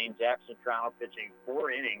 first game, Jackson Toronto pitching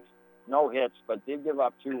 4 innings, no hits, but did give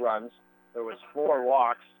up 2 runs. There was 4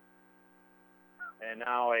 walks. And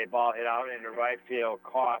now a ball hit out into right field,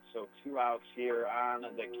 caught. So 2 outs here on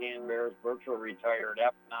the Canton Bears. Burchell retired,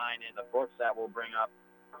 F9 in the books. That will bring up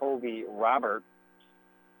Kobe Robert.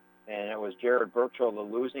 And it was Jared Burchell, the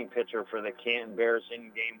losing pitcher for the Canton Bears in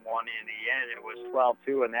Game 1. In the end, it was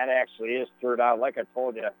 12-2, and that actually is third out. Like I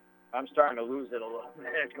told you, I'm starting to lose it a little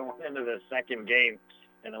bit going into the second game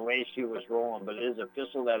and the way she was rolling. But it is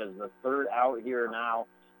official. That is the third out here now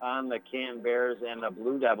on the Canton Bears, and the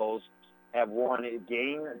Blue Devils have won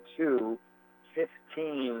Game 2,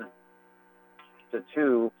 15-2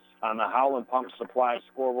 on the Howland Pump Supply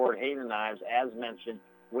scoreboard. Hayden Ives, as mentioned,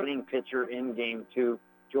 winning pitcher in Game 2.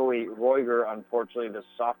 Joey Roiger, unfortunately, the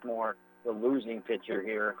sophomore, the losing pitcher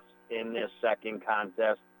here in this second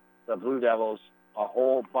contest. The Blue Devils, a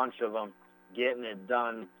whole bunch of them getting it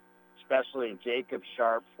done, especially Jacob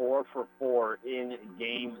Sharp, 4 for 4 in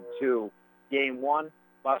Game 2. Game 1,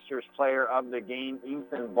 Buster's player of the game,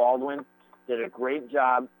 Ethan Baldwin, did a great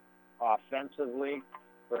job offensively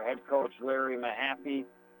for head coach Larry Mahaffey.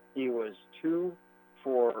 He was 2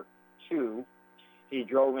 for 2. He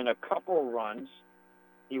drove in a couple runs.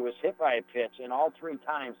 He was hit by a pitch, and all 3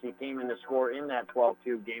 times he came in to score in that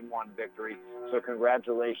 12-2 Game 1 victory. So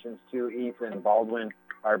congratulations to Ethan Baldwin,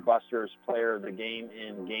 our Buster's player of the game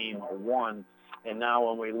in Game 1. And now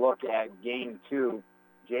when we look at Game 2,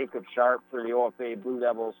 Jacob Sharp for the OFA Blue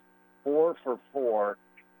Devils, 4 for 4.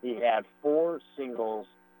 He had 4 singles,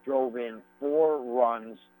 drove in 4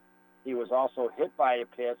 runs. He was also hit by a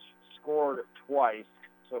pitch, scored twice.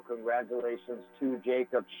 So congratulations to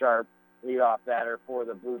Jacob Sharp, leadoff batter for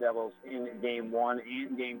the Blue Devils in Game 1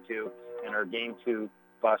 and Game 2, and our Game 2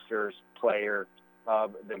 Buster's player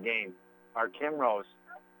of the game. Our Kim Rose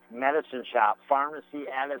Medicine Shop, pharmacy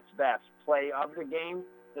at its best, play of the game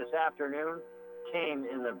this afternoon came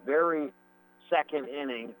in the very second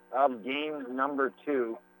inning of Game number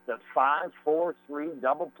 2. The 5-4-3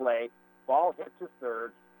 double play, ball hit to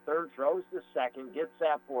third throws to second, gets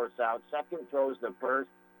that force out, second throws to first,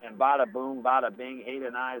 and bada boom, bada bing,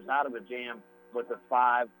 Hayden Ives out of a jam with the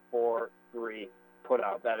 5-4-3 put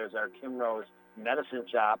out. That is our Kim Rose Medicine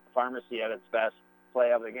Shop, pharmacy at its best,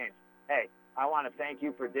 play of the game. Hey, I want to thank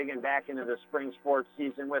you for digging back into the spring sports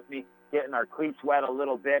season with me, getting our cleats wet a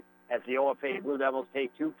little bit as the OFA Blue Devils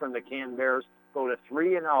take 2 from the Canton Bears, go to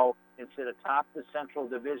 3-0 and sit atop the Central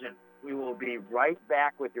Division. We will be right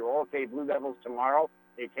back with your OFA Blue Devils tomorrow.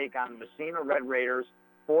 They take on Messina Red Raiders,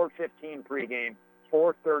 4:15 pregame,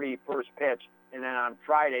 4:30 first pitch, and then on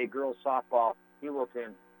Friday, girls softball,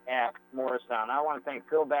 Hewlton at Morristown. I want to thank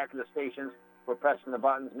Phil back at the stations for pressing the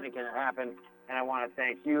buttons, making it happen, and I want to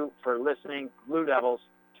thank you for listening. Blue Devils,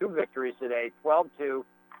 2 victories today, 12-2,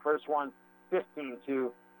 first one,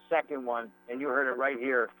 15-2, second one, and you heard it right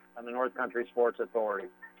here on the North Country Sports Authority.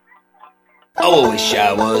 Oh, I wish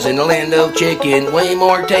I was in the land of chicken, way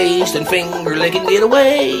more taste and finger licking. Get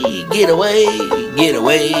away, get away, get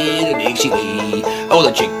away to Dixie Lee. Oh,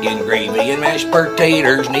 the chicken gravy and mashed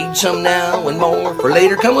potatoes, need some now and more for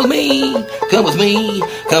later. Come with me, come with me,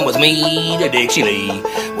 come with me to Dixie Lee.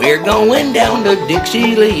 We're going down to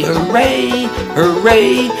Dixie Lee, hooray,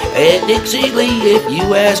 hooray, at Dixie Lee. If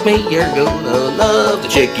you ask me, you're gonna love the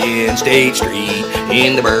chicken, State Street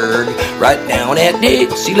in the Burg, right down at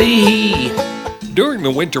Dixie Lee. During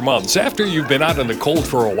the winter months, after you've been out in the cold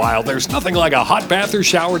for a while, there's nothing like a hot bath or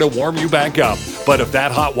shower to warm you back up. But if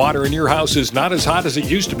that hot water in your house is not as hot as it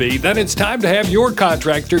used to be, then it's time to have your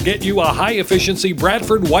contractor get you a high-efficiency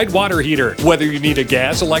Bradford white water heater. Whether you need a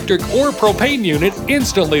gas, electric, or propane unit,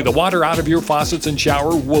 instantly the water out of your faucets and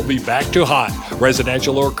shower will be back to hot.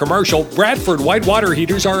 Residential or commercial, Bradford white water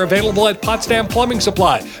heaters are available at Potsdam Plumbing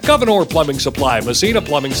Supply, Gouverneur Plumbing Supply, Messina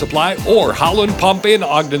Plumbing Supply, or Howland Pump in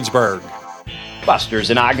Ogdensburg. Buster's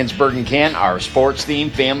in Ogdensburg and Canton are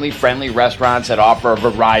sports-themed, family-friendly restaurants that offer a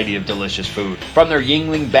variety of delicious food. From their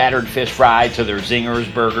Yingling battered fish fry to their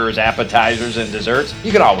zingers, burgers, appetizers, and desserts,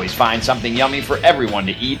 you can always find something yummy for everyone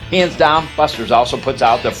to eat. Hands down, Buster's also puts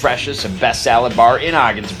out the freshest and best salad bar in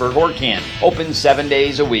Ogdensburg or Canton. Open 7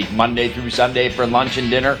 days a week, Monday through Sunday for lunch and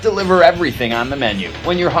dinner. Deliver everything on the menu.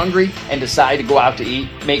 When you're hungry and decide to go out to eat,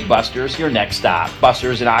 make Buster's your next stop.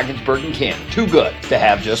 Buster's in Ogdensburg and Canton. Too good to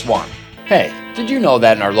have just one. Hey, did you know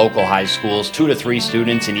that in our local high schools, 2 to 3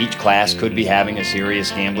 students in each class could be having a serious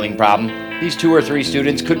gambling problem? These 2 or 3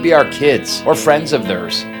 students could be our kids or friends of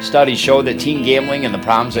theirs. Studies show that teen gambling and the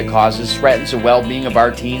problems it causes threatens the well-being of our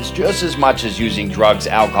teens just as much as using drugs,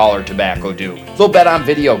 alcohol, or tobacco do. They'll bet on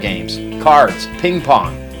video games, cards, ping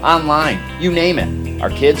pong, online, you name it. Our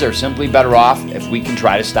kids are simply better off if we can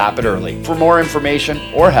try to stop it early. For more information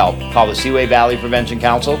or help, call the Seaway Valley Prevention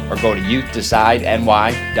Council or go to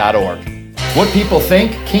youthdecideNY.org. What people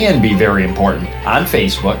think can be very important. On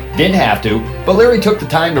Facebook, didn't have to, but Larry took the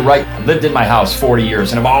time to write, "I lived in my house 40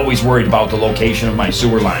 years and I've always worried about the location of my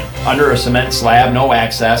sewer line. Under a cement slab, no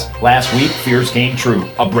access. Last week, fears came true.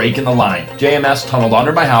 A break in the line. JMS tunneled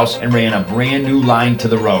under my house and ran a brand new line to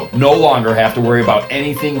the road. No longer have to worry about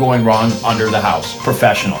anything going wrong under the house.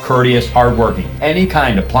 Professional, courteous, hardworking. Any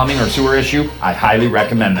kind of plumbing or sewer issue, I highly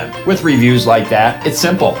recommend them. With reviews like that, it's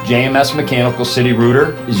simple. JMS Mechanical City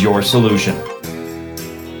Router is your solution."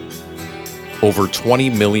 Over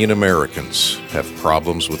 20 million Americans have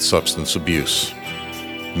problems with substance abuse.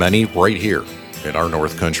 Many right here in our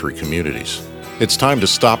North Country communities. It's time to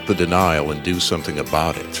stop the denial and do something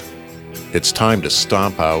about it. It's time to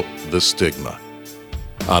stomp out the stigma.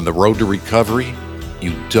 On the road to recovery,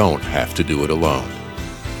 you don't have to do it alone.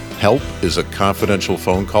 Help is a confidential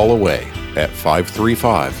phone call away at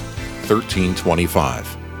 535-1325,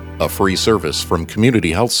 a free service from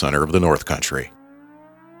Community Health Center of the North Country.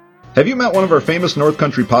 Have you met one of our famous North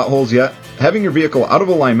Country potholes yet? Having your vehicle out of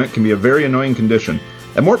alignment can be a very annoying condition.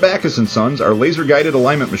 At Mort Backus & Sons, our laser-guided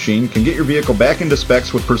alignment machine can get your vehicle back into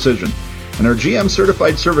specs with precision. And our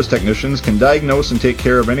GM-certified service technicians can diagnose and take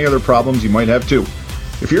care of any other problems you might have too.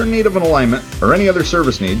 If you're in need of an alignment or any other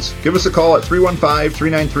service needs, give us a call at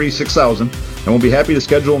 315-393-6000 and we'll be happy to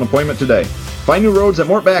schedule an appointment today. Find new roads at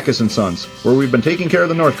Mort Backus & Sons, where we've been taking care of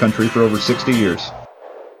the North Country for over 60 years.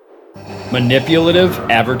 Manipulative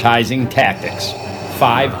advertising tactics.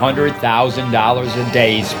 $500,000 a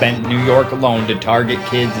day spent in New York alone to target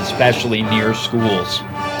kids, especially near schools.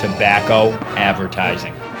 Tobacco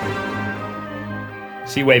advertising.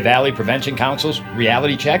 Seaway Valley Prevention Council's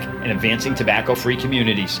Reality Check and Advancing Tobacco-Free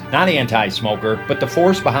Communities. Not anti-smoker, but the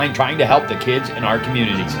force behind trying to help the kids in our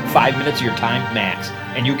communities. 5 minutes of your time max,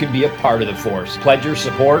 and you can be a part of the force. Pledge your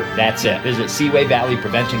support, that's it. Visit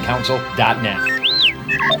SeawayValleyPreventionCouncil.net.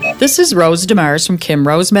 This is Rose DeMars from Kim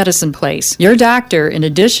Rose Medicine Place. Your doctor, in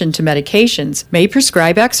addition to medications, may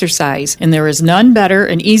prescribe exercise, and there is none better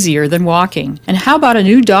and easier than walking. And how about a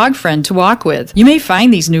new dog friend to walk with? You may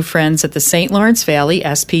find these new friends at the St. Lawrence Valley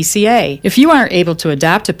SPCA. If you aren't able to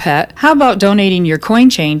adopt a pet, how about donating your coin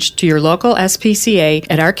change to your local SPCA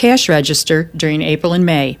at our cash register during April and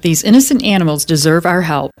May? These innocent animals deserve our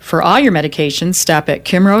help. For all your medications, stop at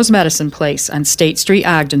Kim Rose Medicine Place on State Street,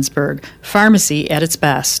 Ogdensburg. Pharmacy at its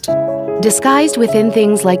best. Disguised within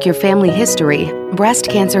things like your family history, breast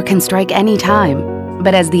cancer can strike any time.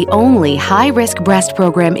 But as the only high-risk breast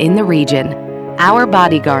program in the region, our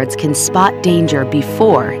bodyguards can spot danger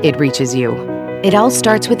before it reaches you. It all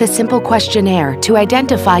starts with a simple questionnaire to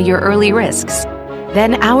identify your early risks.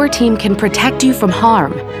 Then our team can protect you from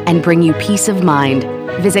harm and bring you peace of mind.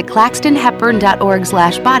 Visit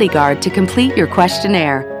claxtonhepburn.org/bodyguard to complete your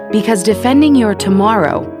questionnaire, because defending your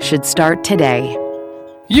tomorrow should start today.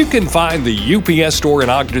 You can find the UPS store in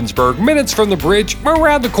Ogdensburg minutes from the bridge,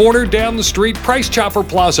 around the corner, down the street, Price Chopper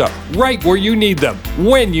Plaza, right where you need them,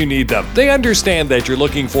 when you need them. They understand that you're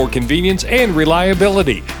looking for convenience and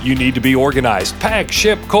reliability. You need to be organized, packed,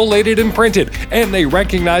 shipped, collated, and printed, and they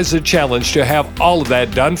recognize the challenge to have all of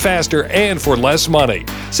that done faster and for less money.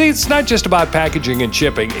 See, it's not just about packaging and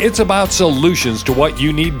shipping, it's about solutions to what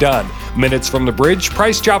you need done. Minutes from the bridge,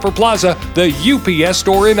 Price Chopper Plaza, the UPS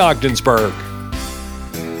store in Ogdensburg.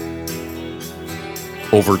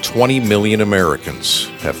 Over 20 million Americans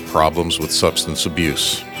have problems with substance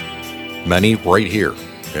abuse. Many right here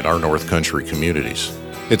in our North Country communities.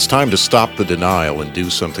 It's time to stop the denial and do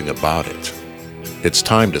something about it. It's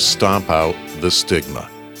time to stomp out the stigma.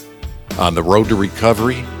 On the road to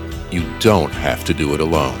recovery, you don't have to do it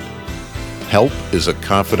alone. Help is a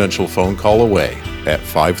confidential phone call away at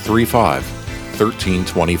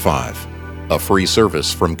 535-1325, a free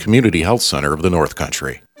service from Community Health Center of the North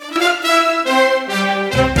Country.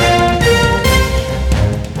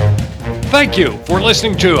 Thank you for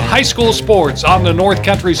listening to High School Sports on the North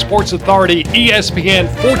Country Sports Authority ESPN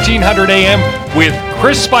 1400 AM with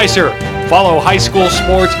Chris Spicer. Follow High School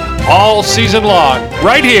Sports all season long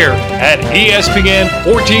right here at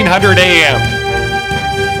ESPN 1400 AM.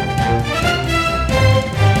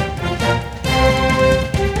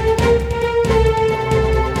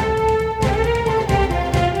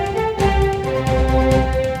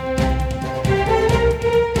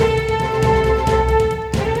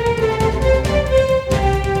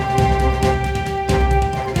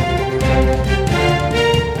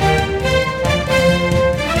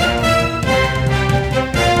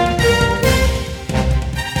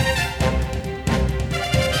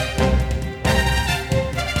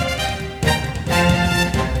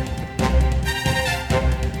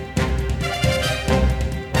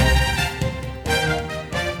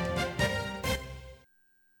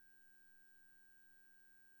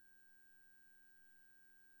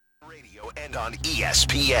 And on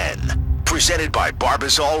ESPN, presented by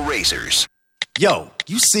Barbasol Razors. Yo,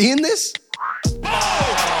 you seeing this?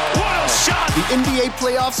 Oh, what a shot! The NBA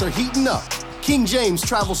playoffs are heating up. King James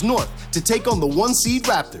travels north to take on the 1-seed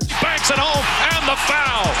Raptors. Banks it home, and the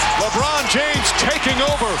foul. LeBron James taking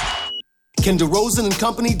over. Can DeRozan and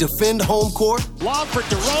company defend home court? Lob for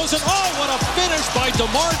DeRozan. Oh, what a finish by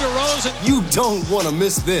DeMar DeRozan. You don't want to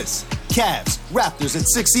miss this. Cavs, Raptors at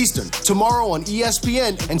 6 Eastern, tomorrow on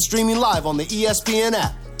ESPN and streaming live on the ESPN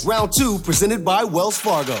app. Round 2 presented by Wells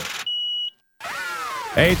Fargo.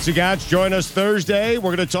 Hey, Tsugats, join us Thursday.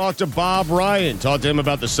 We're going to talk to Bob Ryan. Talk to him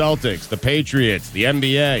about the Celtics, the Patriots, the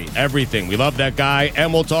NBA, everything. We love that guy.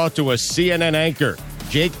 And we'll talk to a CNN anchor,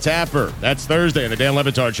 Jake Tapper. That's Thursday on the Dan Le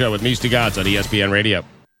Batard Show with me, Tsugats, on ESPN Radio.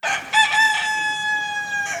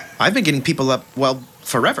 I've been getting people up, well,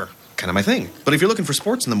 forever. Kind of my thing. But if you're looking for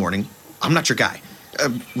sports in the morning, I'm not your guy.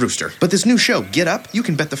 Rooster. But this new show, Get Up, you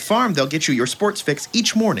can bet the farm they'll get you your sports fix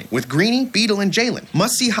each morning with Greeny, Beetle, and Jalen.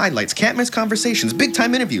 Must-see highlights, can't-miss conversations,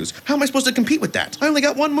 big-time interviews. How am I supposed to compete with that? I only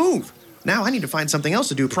got one move. Now I need to find something else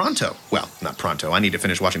to do pronto. Well, not pronto. I need to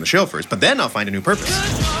finish watching the show first, but then I'll find a new purpose.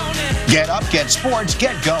 Get Up, get sports,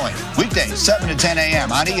 get going. Weekdays, 7 to 10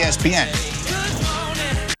 a.m. on ESPN.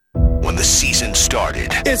 When the season started,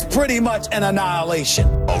 it's pretty much an annihilation.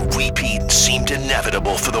 A repeat seemed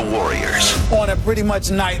inevitable for the Warriors. On a pretty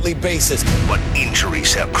much nightly basis. But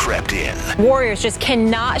injuries have crept in. Warriors just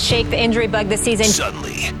cannot shake the injury bug this season.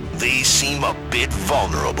 Suddenly, they seem a bit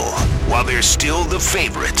vulnerable. While they're still the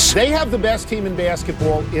favorites, they have the best team in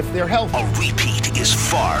basketball if they're healthy. A repeat is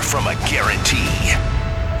far from a guarantee.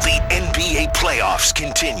 The NBA playoffs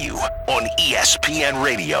continue on ESPN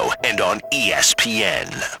Radio and on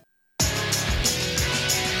ESPN.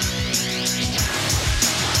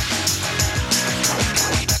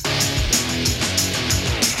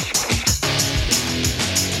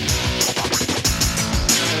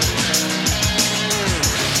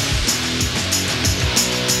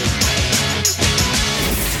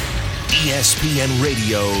 ESPN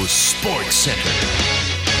Radio Sports Center.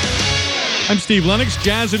 I'm Steve Lennox.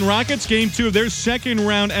 Jazz and Rockets, Game 2 of their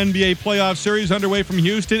second-round NBA playoff series underway from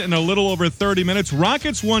Houston in a little over 30 minutes.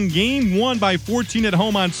 Rockets won Game 1 by 14 at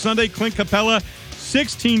home on Sunday. Clint Capella,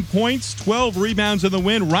 16 points, 12 rebounds in the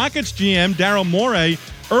win. Rockets GM Daryl Morey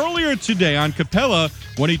earlier today on Capella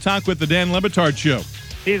when he talked with the Dan Le Batard Show.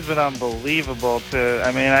 He's been unbelievable.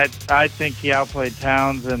 I think he outplayed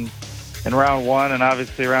Towns in round 1, and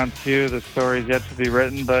obviously round 2, the story's yet to be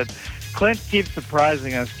written. But Clint keeps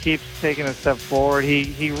surprising us, keeps taking a step forward.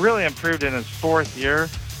 He really improved in his 4th year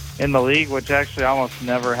in the league, which actually almost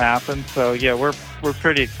never happened. So, yeah, we're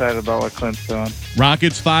pretty excited about what Clint's doing.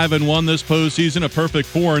 Rockets 5-1 this postseason, a perfect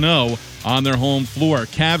 4-0 on their home floor.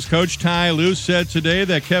 Cavs coach Ty Lue said today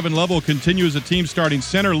that Kevin Love will continue as a team starting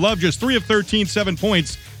center. Love just 3 of 13, 7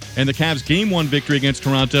 points, and the Cavs' Game 1 victory against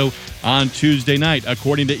Toronto on Tuesday night.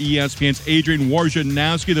 According to ESPN's Adrian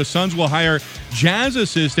Wojnarowski, the Suns will hire Jazz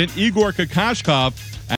assistant Igor Kokoshkov